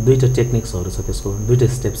दुईवटा टेक्निक्सहरू छ, त्यसको दुईवटा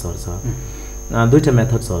स्टेप्सहरू छ, दुईवटा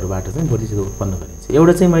मेथड्सहरूबाट चाहिँ बोधिचित्त उत्पन्न गरिन्छ।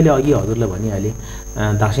 एउटा चाहिँ मैले अघि हजुरलाई भनिहालेँ,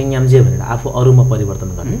 दाक्सिङ याम्जे भनेर आफू अरूमा परिवर्तन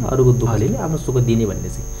गर्ने, अरूको दुःख लिने, आफ्नो सुख दिने भन्ने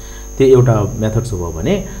चाहिँ त्यो एउटा मेथड्स हो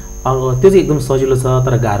भने त्यो चाहिँ एकदम सजिलो छ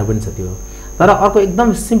तर गाह्रो पनि छ त्यो। तर अर्को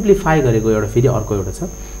एकदम सिम्प्लिफाई गरेको एउटा फेरि अर्को एउटा छ,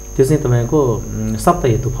 त्यो चाहिँ तपाईँको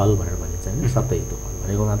सप्तहेतु फल भनेर भनिन्छ होइन। सप्तहेतु फल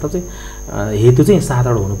भनेको मतलब चाहिँ हेतु चाहिँ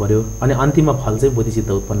 7वटा हुनु पऱ्यो अनि अन्तिममा फल चाहिँ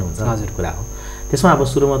बोधिचित्त उत्पन्न हुन्छ भन्ने कुरा हो। त्यसमा अब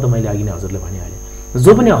सुरुमा त मैले अघि नै हजुरले भनिहालेँ,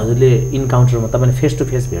 जो पनि हजुरले इन्काउन्टरमा तपाईँले फेस टु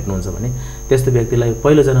फेस भेट्नुहुन्छ भने त्यस्तो व्यक्तिलाई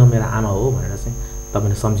पहिलो जन्म मेरो आमा हो भनेर चाहिँ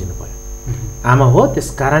तपाईँले सम्झिनु पऱ्यो। आमा हो,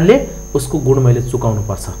 त्यस कारणले उसको गुण मैले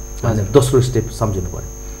चुकाउनुपर्छ भनेर दोस्रो स्टेप सम्झिनु पऱ्यो।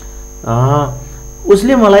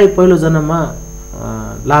 उसले मलाई पहिलो जन्ममा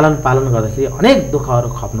लालन पालन गर्दाखेरि अनेक दुःखहरू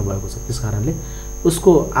खप्नु भएको छ, त्यस कारणले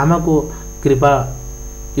उसको आमाको कृपा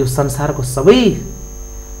यो संसारको सबै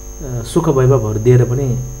सुख वैभवहरू दिएर पनि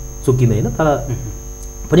चुकिँदैन, तर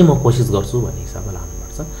पनि म कोसिस गर्छु भन्ने हिसाबले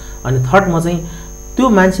लानुपर्छ। अनि थर्डमा चाहिँ त्यो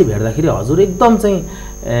मान्छे भेट्दाखेरि हजुर एकदम चाहिँ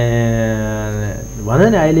भन्छ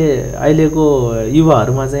नि अहिलेको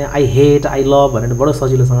युवाहरूमा चाहिँ आई हेट आई लभ भनेर बडो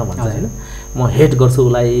सजिलोसँग भन्छ होइन। म हेट गर्छु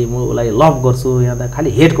उसलाई, म उसलाई लभ गर्छु, यहाँ त खालि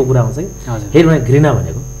हेटको कुरा हुन्छ कि। हेट भने घृणा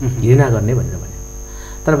भनेको, घृणा गर्ने भनेर भनेको।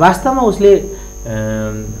 तर वास्तवमा उसले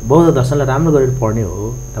बौद्ध दर्शनलाई राम्रो गरेर पढ्ने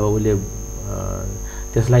हो अथवा उसले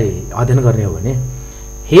त्यसलाई अध्ययन गर्ने हो भने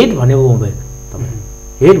हेट भनेको हुँदैन। तपाईँ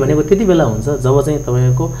हेट भनेको त्यति बेला हुन्छ जब चाहिँ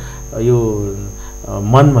तपाईँको यो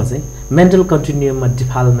मनमा चाहिँ मेन्टल कन्टिन्युममा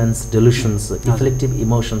डिफालमेन्ट्स, डेलुसन्स, इन्फ्लेक्टिभ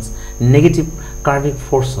इमोसन्स, नेगेटिभ कार्मिक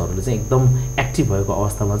फोर्सहरूले चाहिँ एकदम एक्टिभ भएको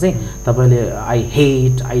अवस्थामा चाहिँ तपाईँले आई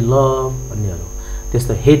हेट आई लभ भन्नेहरू,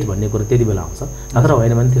 त्यस्तो हेट भन्ने कुरो त्यति बेला आउँछ, नत्र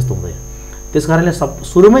होइन भने त्यस्तो हुँदैन। त्यस कारणले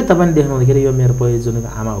सुरुमै तपाईँले देख्नुहुँदाखेरि यो मेरो पहिलोजनको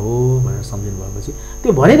आमा हो भनेर सम्झिनु भएपछि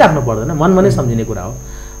त्यो भनिराख्नु पर्दैन, मनमा नै सम्झिने कुरा हो।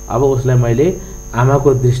 अब उसलाई मैले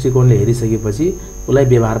आमाको दृष्टिकोणले हेरिसकेपछि उसलाई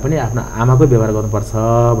व्यवहार पनि आफ्नो आमाकै व्यवहार गर्नुपर्छ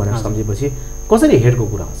भनेर सम्झेपछि कसरी हेटको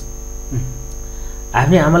कुरा आउँछ।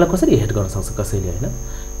 आफ्नै आमालाई कसरी हेट गर्न सक्छ कसैले होइन।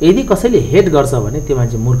 यदि कसैले हेट गर्छ भने त्यो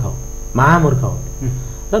मान्छे मूर्ख हो, महामूर्ख हो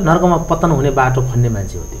र नर्कमा पतन हुने बाटो खन्ने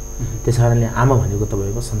मान्छे हो त्यो। त्यस कारणले आमा भनेको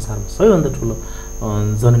तपाईँको संसारमा सबैभन्दा ठुलो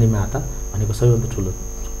जननी माता भनेको सबैभन्दा ठुलो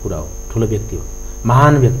कुरा हो, ठुलो व्यक्ति हो,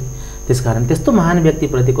 महान व्यक्ति। त्यसकारण त्यस्तो महान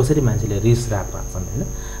व्यक्तिप्रति कसरी मान्छेले रिस राग राख्छन् होइन,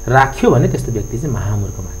 राख्यो भने त्यस्तो व्यक्ति चाहिँ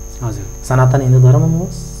महामूर्ख मानिन्छ। हजुर, सनातन हिन्दू धर्ममा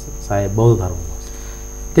होस् चाहे बौद्ध धर्ममा होस्।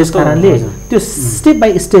 त्यस कारणले त्यो स्टेप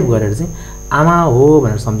बाई स्टेप गरेर चाहिँ आमा हो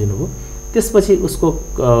भनेर सम्झिनुभयो। त्यसपछि उसको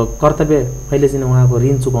कर्तव्य कहिले चाहिँ उहाँको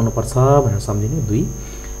ऋण चुकाउनुपर्छ भनेर सम्झिनु 2।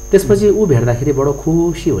 त्यसपछि ऊ भेट्दाखेरि बडो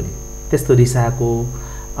खुसी हुने, त्यस्तो रिसाएको,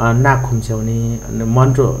 नाक खुम्च्याउने,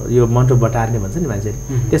 यो मन्टो बटार्ने भन्छ नि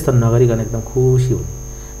मान्छेले, त्यस्तो नगरिकन एकदम खुसी हुने।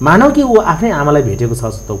 मानौ कि ऊ आफ्नै आमालाई भेटेको छ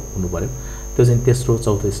जस्तो हुनु पऱ्यो। त्यो चाहिँ तेस्रो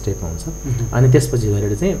चौथो स्टेपमा हुन्छ। अनि त्यसपछि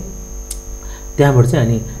गएर चाहिँ त्यहाँबाट चाहिँ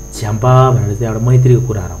अनि झ्याम्पा भनेर चाहिँ एउटा मैत्रीको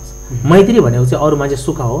कुराहरू आउँछ। मैत्री भनेको चाहिँ अरू मान्छे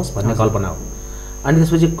सुख होस् भन्ने कल्पना हो। अनि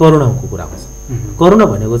त्यसपछि करुणाको कुरा आउँछ। करुणा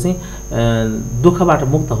भनेको चाहिँ दुःखबाट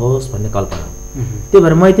मुक्त होस् भन्ने कल्पना हो। त्यही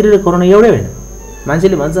भएर मैत्री र करुणा एउटै होइन।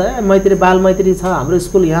 मान्छेले भन्छ मैत्री बाल मैत्री छ, हाम्रो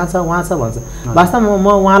स्कुल यहाँ छ वहाँ छ भन्छ। वास्तवमा म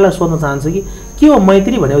उहाँलाई सोध्न चाहन्छु कि के हो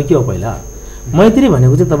मैत्री भनेको, के हो? पहिला मैत्री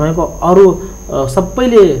भनेको चाहिँ तपाईँको अरू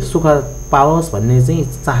सबैले सुख पाओस् भन्ने चाहिँ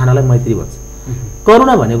चाहनालाई मैत्री भन्छ।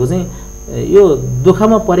 करुणा भनेको चाहिँ यो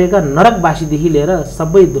दुःखमा परेका नरकवासीदेखि लिएर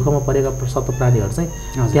सबै दुःखमा परेका सत्व प्राणीहरू चाहिँ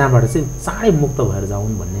त्यहाँबाट चाहिँ चाँडै मुक्त भएर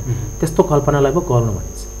जाउन् भन्ने त्यस्तो कल्पनालाई पो करुणा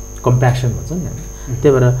भनिन्छ, कम्प्यासन भन्छ नि हामी।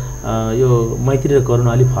 त्यही भएर यो मैत्री र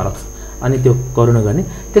करुणा अलिक फरक छ। अनि त्यो करुणा गर्ने,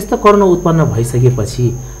 त्यस्तो करुणा उत्पन्न भइसकेपछि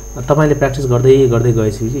तपाईले प्र्याक्टिस गर्दै गर्दै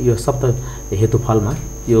गएपछि यो सप्त हेतु फलमा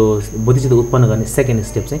यो बुद्धिचित्त उत्पन्न गर्ने सेकेन्ड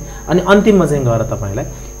स्टेप चाहिँ अनि अन्तिममा चाहिँ गएर तपाईलाई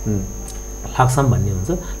लक्षम भन्ने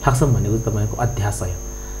हुन्छ। लक्षम भनेको तपाईको अध्यास हो।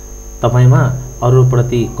 तपाईमा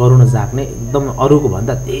अरूप्रति करुणा जाग्ने एकदम अरूको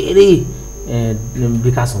भन्दा धेरै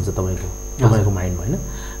विकास हुन्छ तपाईको माइन्डमा हैन।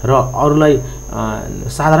 र अरूलाई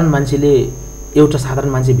साधारण मान्छेले एउटा साधारण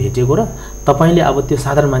मान्छे भेटेको र तपाईले अब त्यो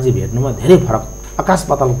साधारण मान्छे भेट्नुमा धेरै फरक, आकाश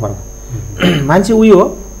पातालको फरक। मान्छे उही हो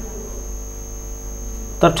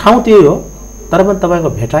तर ठाउँ त्यही हो, तर पनि तपाईको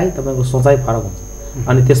भेटाइ तपाईको सोचाइ फरक हुन्छ।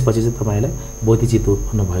 अनि त्यसपछि चाहिँ तपाईलाई बोधिचित्त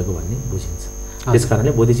उत्पन्न भएको भन्ने बुझिन्छ।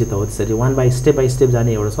 त्यसकारणले बोधिचित्त हो त्यसरी वान बाई स्टेप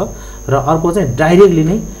जाने एउटा छ र अर्को चाहिँ डाइरेक्टली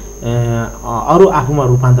नै अरू आफूमा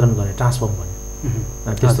रूपान्तरण गर्ने, ट्रान्सफर्म गर्ने।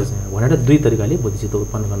 त्यस्तो चाहिँ भनेर दुई तरिकाले बोधिचित्त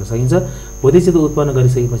उत्पन्न गर्न सकिन्छ। बोधिचित्त उत्पन्न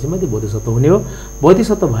गरिसकेपछि मात्रै बोधिसत्व हुने हो।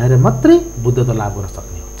 बोधिसत्व भएर मात्रै बुद्धत्व लाभ गर्न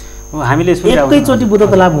सक्ने हो। हामीले एकैचोटि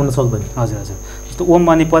बुद्धत्व लाभ हुन सक्दैन। हजुर हजुर। जस्तो ओम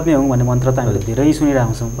मणि पद्मे हुँ भन्ने मन्त्र त हामीले धेरै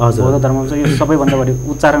सुनिरहेको छौँ। बौद्ध धर्ममा चाहिँ यो सबैभन्दा बढी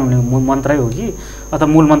उच्चारण हुने मन्त्रै हो कि अथवा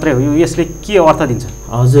मूल मन्त्रै हो? यसले के अर्थ दिन्छ?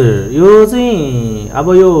 हजुर, यो चाहिँ अब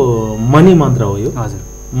यो मणि मन्त्र हो। यो हजुर,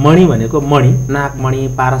 मणि भनेको मणि, नागमणि,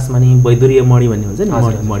 पारसमणि, वैदुर्य मणि भन्ने हुन्छ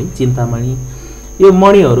नि, मणि, चिन्तामणि। यो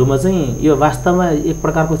मणिहरूमा चाहिँ यो वास्तवमा एक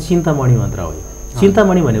प्रकारको चिन्तामणि मन्त्र हो।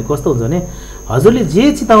 चिन्तामणि भनेको कस्तो हुन्छ भने हजुरले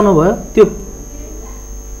जे चिताउनु भयो त्यो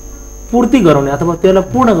पूर्ति गराउने अथवा त्यसलाई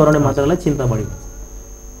पूर्ण गराउने मन्त्रलाई चिन्तामणि भन्छ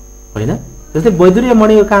होइन। जस्तै वैदुर्य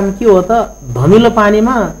मणिको काम के हो त, धमिलो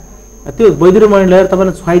पानीमा त्यो वैदुर्य मणि लिएर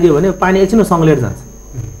तपाईँले छुवाइदियो भने पानी एकछिनमा सँगलेर जान्छ।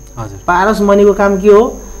 हजुर। पारस मणिको काम के हो,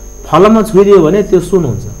 फलममा छुइदियो भने त्यो सुन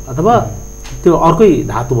हुन्छ अथवा त्यो अर्कै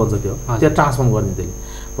धातु बन्छ, त्यो ट्रान्सफर्म गर्ने। त्यसले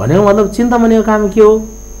भनेको मतलब चिन्तामणिको काम के हो,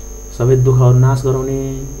 सबै दुःखहरू नाश गराउने,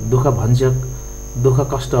 दुःख भञ्जक, दुःख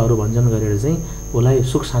कष्टहरू भञ्जन गरेर चाहिँ उसलाई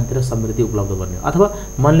सुख शान्ति र समृद्धि उपलब्ध गर्ने अथवा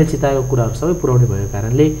मनले चिताएको कुराहरू सबै पुर्याउने भएको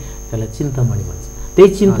कारणले त्यसलाई चिन्तामणि भन्छ। त्यही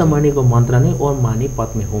चिन्तामणिको मन्त्र नै ओम मणि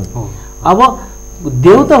पद्मे हुँ। अब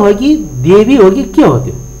देवता हो कि देवी हो कि के हो,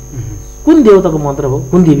 त्यो कुन देवताको मन्त्र हो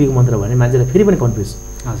कुन देवीको मन्त्र भने मान्छेलाई फेरि पनि कन्फ्युज।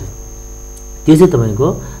 हजुर। त्यो चाहिँ तपाईँको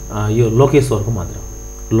यो लोकेश्वरको मन्त्र हो।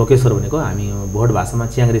 लोकेश्वर भनेको हामी भोट भाषामा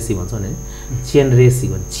च्याङ रेसी भन्छौँ नि, चेन रेसी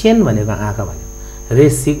भन्छ। चेन भनेको आँखा भन्यो,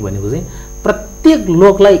 रेसिक भनेको चाहिँ प्रत्येक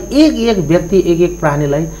लोकलाई एक एक व्यक्ति एक एक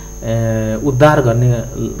प्राणीलाई उद्धार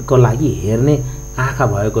गर्नेको लागि हेर्ने आँखा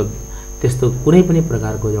भएको त्यस्तो कुनै पनि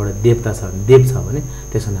प्रकारको एउटा देवता छ, देव छ भने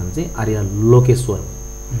त्यसको नाम चाहिँ आर्य लोकेश्वर।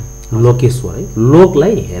 लोकेश्वर है,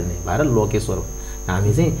 लोकलाई हेर्ने भएर लोकेश्वर।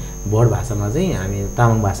 हामी चाहिँ भोट भाषामा चाहिँ हामी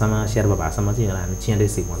तामाङ भाषामा शेर्पा भाषामा चाहिँ हामी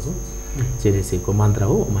चेरेसिक भन्छौँ। चेरेसिकको मन्त्र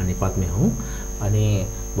हो मणि पद्मे हुँ। अनि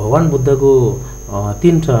भगवान् बुद्धको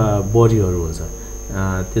तीनवटा बडीहरू हुन्छ,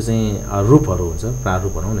 त्यो चाहिँ रूपहरू हुन्छ,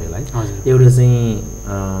 प्रारूप भनौँ न यसलाई। एउटा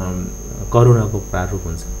चाहिँ करुणाको प्रारूप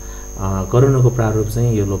हुन्छ, करुणाको प्रारूप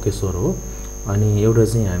चाहिँ यो लोकेश्वर हो। अनि एउटा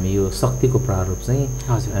चाहिँ हामी यो शक्तिको प्रारूप चाहिँ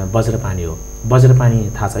वज्रपानी हो। वज्रपानी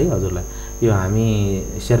थाहा छ है हजुरलाई? यो हामी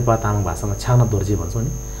शेर्पा तामाङ भाषामा छाना दोर्जे भन्छौँ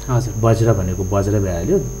नि। हजुर। वज्र भनेको वज्र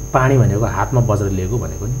भइहाल्यो, पानी भनेको हातमा वज्र लिएको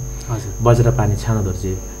भनेको नि। हजुर। वज्रपानी छाना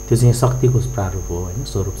दोर्जे त्यो चाहिँ शक्तिको प्रारूप हो होइन,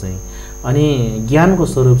 स्वरूप चाहिँ। अनि ज्ञानको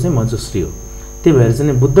स्वरूप चाहिँ मञ्जुश्री हो। त्यही भएर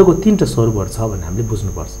चाहिँ बुद्धको तीनवटा स्वरूपहरू छ भन्ने हामीले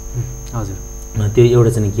बुझ्नुपर्छ। हजुर। त्यो एउटा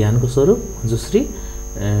चाहिँ ज्ञानको स्वरूप मञ्जुश्री,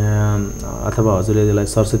 अथवा हजुरले त्यसलाई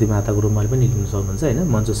सरस्वती माताको रूपमा पनि लिन सक्नुहुन्छ होइन,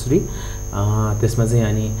 मञ्जुश्री। त्यसमा चाहिँ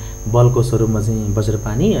अनि बलको स्वरूपमा चाहिँ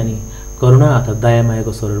वज्रपानी, अनि करुणा अथवा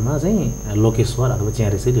दयामायाको स्वरूपमा चाहिँ लोकेश्वर अथवा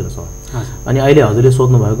च्यारेसी लिन सक्छ। अनि अहिले हजुरले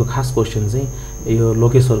सोध्नु भएको खास क्वेसन चाहिँ यो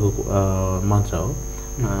लोकेश्वरको मन्त्र हो।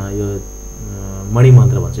 यो मणि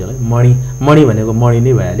मन्त्र भन्छ यसलाई। मणि, मणि भनेको मणि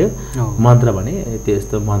नै भइहाल्यो, मन्त्र भने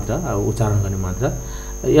त्यस्तो मन्त्र उच्चारण गर्ने मन्त्र।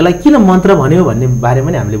 यसलाई किन मन्त्र भन्यो भन्ने बारेमा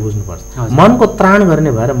पनि हामीले बुझ्नुपर्छ। मनको त्राण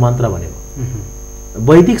गर्ने भएर मन्त्र भनेको।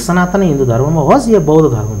 वैदिक सनातन हिन्दू धर्ममा होस् या बौद्ध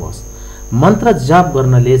धर्ममा होस्, मन्त्र जप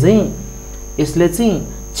गर्नले चाहिँ यसले चाहिँ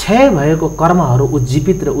क्षय भएको कर्महरू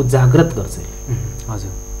उज्जीवित र उजागृत गर्छ।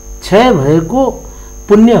 हजुर। क्षय भएको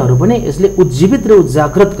पुण्यहरू पनि यसले उज्जीवित र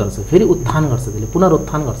उजागृत गर्छ, फेरि उत्थान गर्छ, त्यसले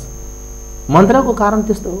पुनरुत्थान गर्छ। मन्त्रको कारण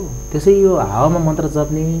त्यस्तो हो। त्यसै यो हावामा मन्त्र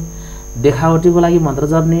जप्ने, देखावटीको लागि मन्त्र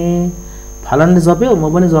जप्ने, फलानले जप्यो म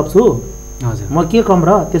पनि जप्छु, म के कम र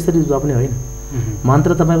त्यसरी जप्ने होइन।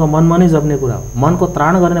 मन्त्र तपाईँको मनमा नै जप्ने कुरा हो। मनको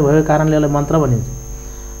त्राण गर्ने भएको कारणले यसलाई मन्त्र भनिन्छ।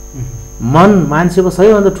 मन मान्छेको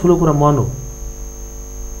सबैभन्दा ठुलो कुरा मन हो।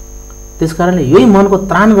 त्यसकारणले यही मनको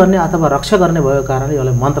त्राण गर्ने अथवा रक्षा गर्ने भएको कारणले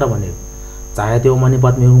यसलाई मन्त्र भनेको। चाहे त्यो मणि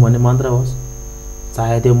पद्मे हुँ भन्ने मन्त्र होस्,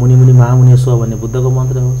 चाहे त्यो मुनि मुनि महामुनि स्व भन्ने बुद्धको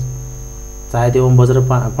मन्त्र होस्, चाहे त्यो ओम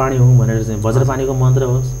वज्रपाणी हुँ भनेर चाहिँ वज्रपानीको मन्त्र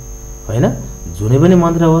होस् होइन, जुनै पनि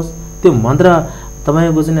मन्त्र होस्, त्यो मन्त्र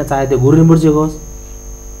तपाईँको चाहिँ चाहे त्यो गुरु रिम्बुर्जेको होस्,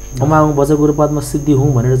 ओम वज्र गुरु पद्म सिद्धि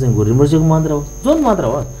हुँ भनेर चाहिँ गुरु रिम्बुर्जेको मन्त्र होस्, जुन मन्त्र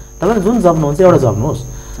होस् तपाईँले जुन जप्नुहुन्छ एउटा जप्नुहोस्।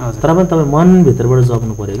 तर पनि तपाईँ मनभित्रबाट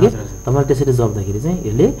जप्नु पऱ्यो कि तपाईँले त्यसरी जप्दाखेरि चाहिँ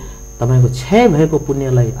यसले तपाईँको क्षय भएको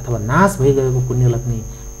पुण्यलाई अथवा नाश भइगएको पुण्यलाई पनि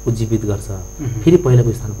उज्जीवित गर्छ, फेरि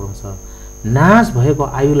पहिलाको स्थान पुर्याउँछ। नाश भएको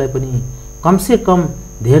आयुलाई पनि कमसे कम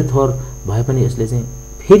धेर थोर भए पनि यसले चाहिँ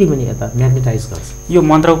फेरि पनि यता म्याग्नेटाइज गर्छ। यो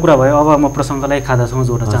मन्त्रको कुरा भयो। अब म प्रसङ्गलाई खादासँग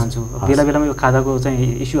जोड्न चाहन्छु। बेला बेलामा यो खादाको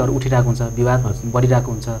चाहिँ इस्युहरू उठिरहेको हुन्छ, विवाद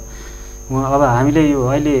बढिरहेको हुन्छ। अब हामीले यो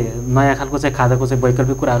अहिले नयाँ खालको चाहिँ खादाको चाहिँ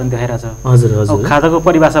वैकल्पिक कुराहरू पनि देखाइरहेछ। हजुर हजुर। खादाको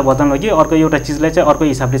परिभाषा बदल्न कि अर्को एउटा चिजलाई चाहिँ अर्को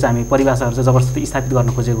हिसाबले चाहिँ हामी परिभाषाहरू चाहिँ जबरजस्ती स्थापित गर्न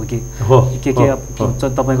खोजेको कि हो के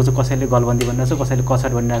तपाईँको चाहिँ कसैले गलबन्दी भनिरहेछ, कसैले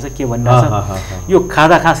कछड भनिरहेछ, के भनिरहेछ। यो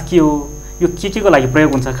खादा खास के हो, यो के को लागि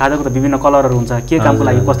प्रयोग हुन्छ? खादाको त विभिन्न कलरहरू हुन्छ, के कामको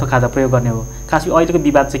लागि कस्तो खादा प्रयोग गर्ने हो? खास यो अहिलेको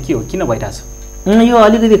विवाद चाहिँ के हो, किन भइरहेछ? यो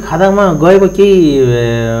अलिकति खादामा गएको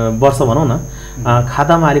केही वर्ष भनौँ न,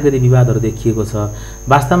 खादामा अलिकति विवादहरू देखिएको छ।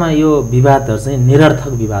 वास्तवमा यो विवादहरू चाहिँ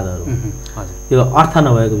निरर्थक विवादहरू, यो अर्थ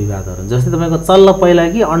नभएको विवादहरू। जस्तै तपाईँको चल्ल पहिला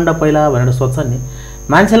कि अन्ड पहिला भनेर सोध्छ नि,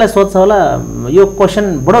 मान्छेलाई सोध्छ होला यो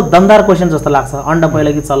क्वेसन बडो दमदार क्वेसन जस्तो लाग्छ, अन्ड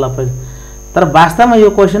पहिला कि चल्ल पहिला। तर वास्तवमा यो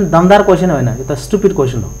क्वेसन दमदार क्वेसन होइन, यो त स्टुपिड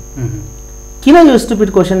क्वेसन हो। किन यो स्टुपिड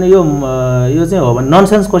क्वेसन, यो चाहिँ हो भने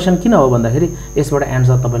ननसेन्स क्वेसन किन हो भन्दाखेरि यसबाट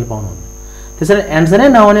एन्सर तपाईँले पाउनुहुन्न। त्यसरी एन्सरै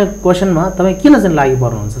नहुने क्वेसनमा तपाईँ किन चाहिँ लागि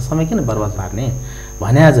पर्नुहुन्छ, समय किन बर्बाद पार्ने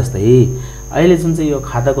भने जस्तै अहिले जुन चाहिँ यो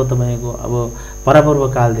खादाको तपाईँको अब परापूर्व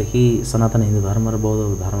कालदेखि सनातन हिन्दू धर्म र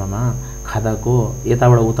बौद्ध धर्ममा खादाको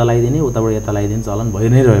यताबाट उता लगाइदिने उताबाट यता लगाइदिने चलन भइ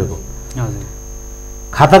नै रहेको।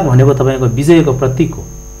 खातक भनेको तपाईँको विजयको प्रतीक हो।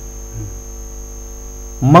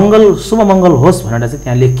 मङ्गल शुभ मङ्गल होस् भनेर चाहिँ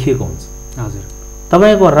त्यहाँ लेखिएको हुन्छ। हजुर,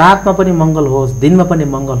 तपाईँको रातमा पनि मङ्गल होस्, दिनमा पनि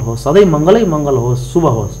मङ्गल होस्, सधैँ मङ्गलै मङ्गल होस्, शुभ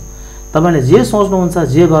होस्। तपाईँले जे सोच्नुहुन्छ,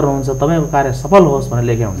 जे गर्नुहुन्छ, तपाईँको कार्य सफल होस् भनेर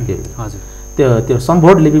लेखेको हुन्छ। हजुर, त्यो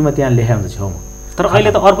सम्बोध लिपिमा त्यहाँ लेखेको हुन्छ छेउमा। तर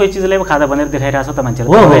अहिले त अर्को चिजलाई पो खादा भनेर देखाइरहेछ त मान्छेले।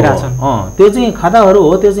 त्यो चाहिँ खादाहरू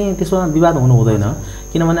हो, त्यो चाहिँ त्यसमा विवाद हुनु हुँदैन।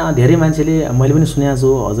 किनभने धेरै मान्छेले, मैले पनि सुनेको छु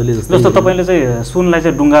हजुरले जस्तो तपाईँले चाहिँ सुनलाई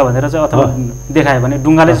चाहिँ डुङ्गा भनेर चाहिँ अथवा देखायो भने,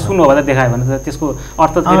 डुङ्गाले चाहिँ सुन हो भनेर देखायो भने त त्यसको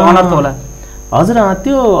अर्थ चाहिँ अनर्थ होला। हजुर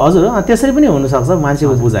त्यो हजुर त्यसरी पनि हुनसक्छ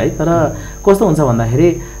मान्छेको बुझाइ। तर कस्तो हुन्छ भन्दाखेरि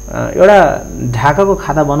एउटा ढाकाको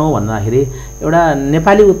खादा बनाऊ भन्दाखेरि एउटा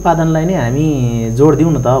नेपाली उत्पादनलाई नै हामी जोड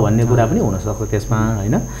दिउँ न त भन्ने कुरा पनि हुनसक्छ त्यसमा,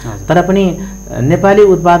 होइन? तर पनि नेपाली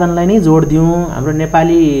उत्पादनलाई नै जोड दिउँ, हाम्रो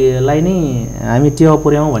नेपालीलाई नै हामी टेवा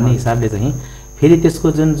पुर्याउँ भन्ने हिसाबले चाहिँ फेरि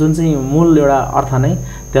त्यसको जुन चाहिँ मूल एउटा अर्थ नै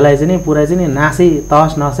त्यसलाई चाहिँ पुरै चाहिँ नासै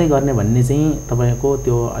तहस नसै गर्ने भन्ने चाहिँ तपाईँको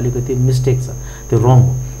त्यो अलिकति मिस्टेक छ, त्यो रङ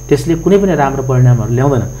हो। त्यसले कुनै पनि राम्रो परिणामहरू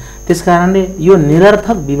ल्याउँदैन। त्यस कारणले यो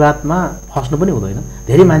निरर्थक विवादमा फस्नु पनि हुँदैन।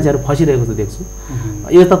 धेरै मान्छेहरू फसिरहेको त देख्छु।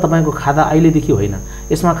 यो त तपाईँको खादा अहिलेदेखि होइन,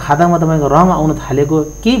 यसमा खादामा तपाईँको रङ आउन थालेको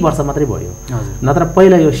केही वर्ष मात्रै भयो। नत्र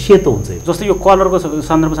पहिला यो सेतो हुन्छ। जस्तो यो कलरको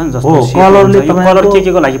सन्दर्भ छ नि, जस्तो कलरले कलर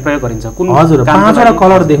के को लागि प्रयोग गरिन्छ? कुन? हजुर, 5वटा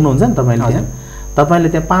कलर देख्नुहुन्छ नि तपाईँले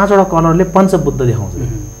त्यहाँ 5वटा कलरले पञ्चबुद्ध देखाउँछ।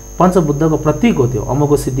 पञ्चबुद्धको प्रतीक हो त्यो।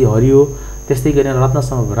 अमोघ सिद्धि हरियो, त्यस्तै गरेर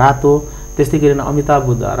रत्नसम्म रातो, त्यस्तै गरेर अमिताभ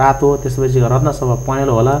बुद्ध रातो, त्यसपछि रत्नसभा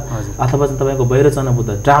पहेँलो होला, अथवा चाहिँ तपाईँको भैरचन्द्र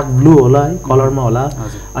बुद्ध डार्क ब्लू होला है कलरमा होला,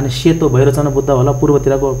 अनि सेतो भैरचन्द्र बुद्ध होला,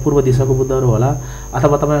 पूर्व दिशाको बुद्धहरू होला,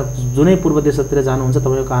 अथवा तपाईँ जुनै पूर्व दिशातिर जानुहुन्छ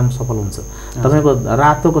तपाईँको काम सफल हुन्छ। तपाईँको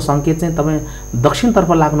रातोको सङ्केत चाहिँ तपाईँ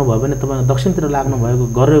दक्षिणतर्फ लाग्नुभयो भने तपाईँको दक्षिणतिर लाग्नु भएको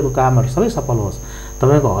गरिरहेको कामहरू सबै सफल होस्।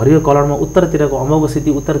 तपाईँको हरियो कलरमा उत्तरतिरको अमोघ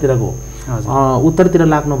सिद्धि उत्तरतिरको उत्तरतिर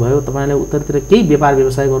लाग्नुभयो, तपाईँले उत्तरतिर केही व्यापार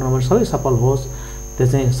व्यवसाय गर्नुभयो भने सबै सफल होस्, त्यो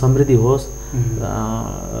चाहिँ समृद्धि होस्,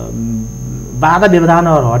 बाधा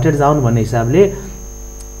व्यवधानहरू हटेर जाउन् भन्ने हिसाबले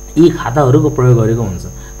यी खाताहरूको प्रयोग गरेको हुन्छ।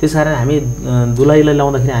 त्यस कारण हामी दुलाईलाई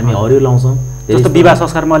लाउँदाखेरि हामी हरियो लाउँछौँ। जस्तो विवाह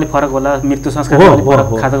संस्कारमा अलिक फरक होला, मृत्यु संस्कारमा अलिक फरक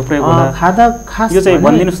खाताको प्रयोग होला। खाता खास यो चाहिँ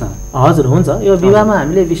भनिदिनुहोस् न। हजुर हुन्छ। यो विवाहमा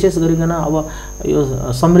हामीले विशेष गरिकन अब यो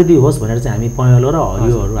समृद्धि होस् भनेर चाहिँ हामी पहेँलो र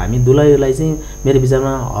हरियोहरू, हामी दुलाईलाई चाहिँ मेरो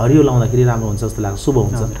विचारमा हरियो लाउँदाखेरि राम्रो हुन्छ जस्तो लाग्छ, शुभ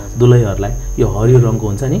हुन्छ दुलाईहरूलाई। यो हरियो रङको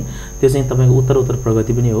हुन्छ नि, त्यो चाहिँ तपाईँको उत्तर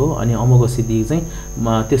प्रगति पनि हो। अनि अमोघ सिद्धि चाहिँ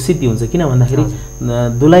त्यो सिद्धि हुन्छ। किन भन्दाखेरि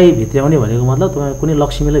दुलाइ भित्र्याउने भनेको मतलब तपाईँ कुनै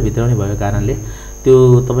लक्ष्मीलाई भित्र्याउने भएको कारणले त्यो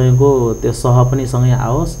तपाईँको त्यो सह पनि सँगै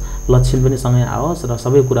आओस्, लक्ष्मी पनि सँगै आओस् र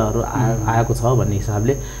सबै कुराहरू आएको छ भन्ने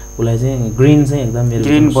हिसाबले उसलाई चाहिँ ग्रिन चाहिँ एकदम मेरो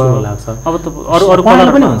शुभ लाग्छ। अब त अरू कलर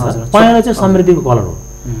पनि हुन्छ। पहेँलो चाहिँ समृद्धिको कलर हो।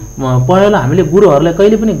 पहेँलो हामीले गुरुहरूलाई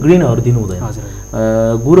कहिले पनि ग्रिनहरू दिनु हुँदैन।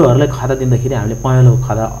 गुरुहरूलाई खाता दिँदाखेरि हामीले पहेँलो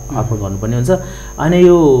खाता अर्पण गर्नुपर्ने हुन्छ। अनि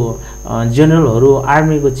यो जेनरलहरू,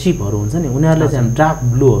 आर्मीको चिफहरू हुन्छ नि, उनीहरूलाई चाहिँ हामी डार्क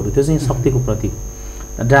ब्लूहरू, त्यो चाहिँ शक्तिको प्रतीक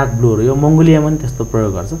डार्क ब्लूहरू। यो मङ्गोलियामा पनि त्यस्तो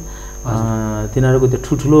प्रयोग गर्छ। तिनीहरूको त्यो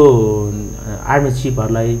ठुल्ठुलो आर्मी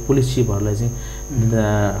चिफहरूलाई, पुलिस चिफहरूलाई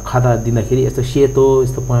चाहिँ खाता दिँदाखेरि यस्तो सेतो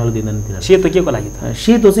यस्तो पहेँलो दिँदैन। तिनीहरू सेतो के को लागि त?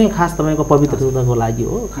 सेतो चाहिँ खास तपाईँको पवित्रताको लागि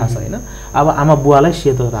हो खास, होइन? अब आमा बुवालाई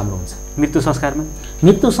सेतो राम्रो हुन्छ। मृत्यु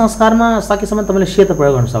संस्कारमा सकेसम्म तपाईँले सेतो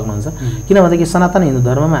प्रयोग गर्न सक्नुहुन्छ। किनभनेदेखि सनातन हिन्दू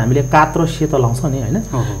धर्ममा हामीले कात र सेतो लाउँछौँ नि होइन।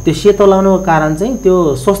 त्यो सेतो लाउनुको कारण चाहिँ त्यो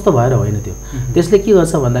स्वस्थ भएर होइन, त्यो त्यसले के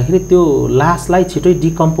गर्छ भन्दाखेरि त्यो लासलाई छिटै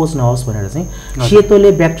डिकम्पोज नहोस् भनेर चाहिँ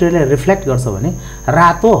सेतोले ब्याक्टेरियालाई रिफ्लेक्ट गर्छ भने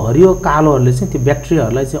रातो हरियो कालोहरूले चाहिँ त्यो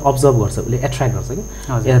ब्याक्टेरियाहरूलाई चाहिँ अब्जर्भ गर्छ, उसले एट्र्याक्ट गर्छ कि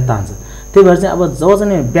यता तान्छ। त्यही भएर चाहिँ अब जब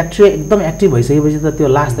चाहिँ ब्याक्टेरिया एकदम एक्टिभ भइसकेपछि त त्यो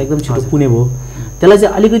लास त एकदम छिटो पुने भयो। त्यसलाई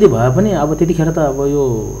चाहिँ अलिकति भए पनि अब त्यतिखेर त अब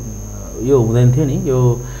यो हुँदैन थियो नि, यो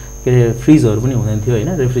के अरे फ्रिजहरू पनि हुँदैन थियो होइन,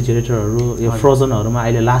 रेफ्रिजरेटरहरू यो फ्रोजनहरूमा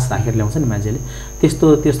अहिले लास राखेर ल्याउँछ नि मान्छेले,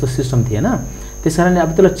 त्यस्तो सिस्टम थिएन। त्यस कारणले अब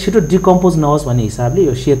त्यसलाई छिटो डिकम्पोज नहोस् भन्ने हिसाबले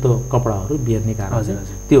यो सेतो कपडाहरू बेर्ने कारण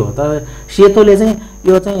चाहिँ त्यो हो। तर सेतोले चाहिँ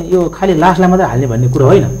यो खालि लासलाई मात्रै हाल्ने भन्ने कुरो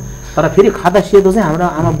होइन, तर फेरि खाँदा सेतो चाहिँ हाम्रो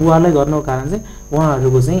आमा बुवालाई गर्नुको कारण चाहिँ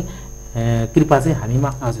उहाँहरूको चाहिँ कृपा चाहिँ हामीमा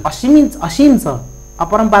असीम छ,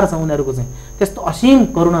 अपरम्पार छ उनीहरूको चाहिँ। त्यस्तो असीम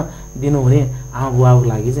करुणा दिनुहुने आमा बुवाको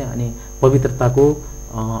लागि चाहिँ अनि पवित्रताको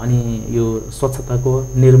अनि यो स्वच्छताको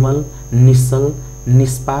निर्मल निश्चल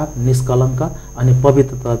निष्पाप निष्कलङ्क अनि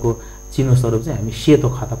पवित्रताको चिनो स्वरूप चाहिँ हामी सेतो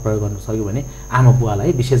खाता प्रयोग गर्न सक्यो भने आमा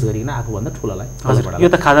बुवालाई विशेष गरिकन आफूभन्दा ठुलोलाई यो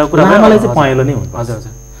त खादाको कुरा मलाई चाहिँ पहेँलो नै हुन्छ। हजुर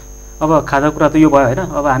हजुर। अब खादाको कुरा त यो भयो होइन,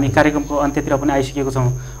 अब हामी कार्यक्रमको अन्त्यतिर पनि आइसकेको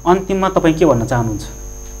छौँ। अन्तिममा तपाईँ के भन्न चाहनुहुन्छ?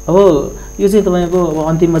 अब यो चाहिँ तपाईँको अब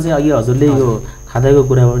अन्तिममा चाहिँ अघि हजुरले यो खादाको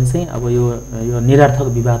कुरा पनि चाहिँ अब यो निरर्थक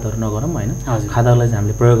विवादहरू नगरौँ होइन। खादालाई चाहिँ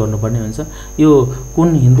हामीले प्रयोग गर्नुपर्ने हुन्छ। यो कुन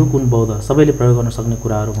हिन्दू कुन बौद्ध सबैले प्रयोग गर्न सक्ने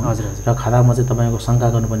कुराहरू हुन् र खादामा चाहिँ तपाईँको शङ्का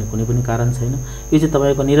गर्नुपर्ने कुनै पनि कारण छैन। यो चाहिँ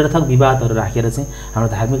तपाईँको निरर्थक विवादहरू राखेर चाहिँ हाम्रो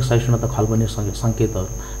धार्मिक सहिष्णुता खल्बने सङ्केतहरू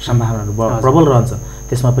सम्भावनाहरू प्रबल रहन्छ।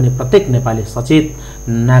 त्यसमा पनि प्रत्येक नेपाली सचेत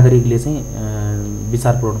नागरिकले चाहिँ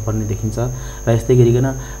विचार पुर्याउनु पर्ने देखिन्छ। र यस्तै गरिकन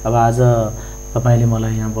अब आज तपाईँले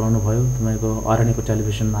मलाई यहाँ बोलाउनु भयो, तपाईँको अरण्यको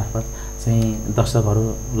टेलिभिजन मार्फत चाहिँ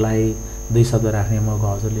दर्शकहरूलाई 2 शब्द राख्ने मौका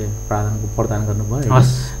हजुरले प्रदान गर्नुभयो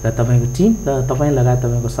र तपाईँको टिम र तपाईँ लगायत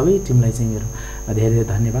तपाईँको सबै टिमलाई चाहिँ मेरो धेरै धेरै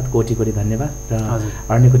धन्यवाद, कोटी धन्यवाद। र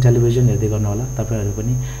अरण्यको टेलिभिजन हेर्दै गर्नुहोला। तपाईँहरू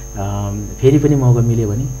पनि फेरि पनि मौका मिल्यो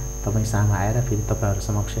भने तपाईँ सामु आएर फेरि तपाईँहरू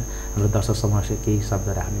समक्ष हाम्रो दर्शक समक्ष केही शब्द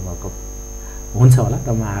राख्ने मौका हुन्छ होला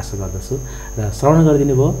र म आशा गर्दछु। र श्रवण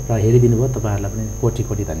गरिदिनु भयो र हेरिदिनु भयो, तपाईँहरूलाई पनि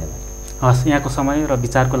कोटी धन्यवाद। हस्, यहाँको समय र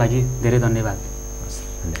विचारको लागि धेरै धन्यवाद।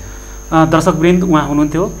 दर्शकवृन्द, उहाँ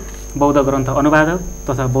हुनुहुन्थ्यो बौद्ध ग्रन्थ अनुवादक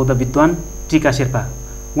तथा बौद्ध विद्वान टिका शेर्पा।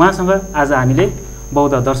 उहाँसँग आज हामीले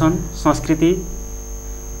बौद्ध दर्शन संस्कृति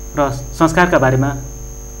र संस्कारका बारेमा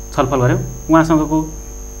छलफल गऱ्यौँ। उहाँसँगको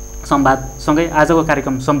संवादसँगै आजको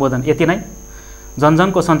कार्यक्रम सम्बोधन यति नै।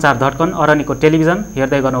 जनजनको सञ्चार धड्कन अरण्यको टेलिभिजन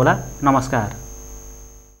हेर्दै गर्नुहोला। नमस्कार।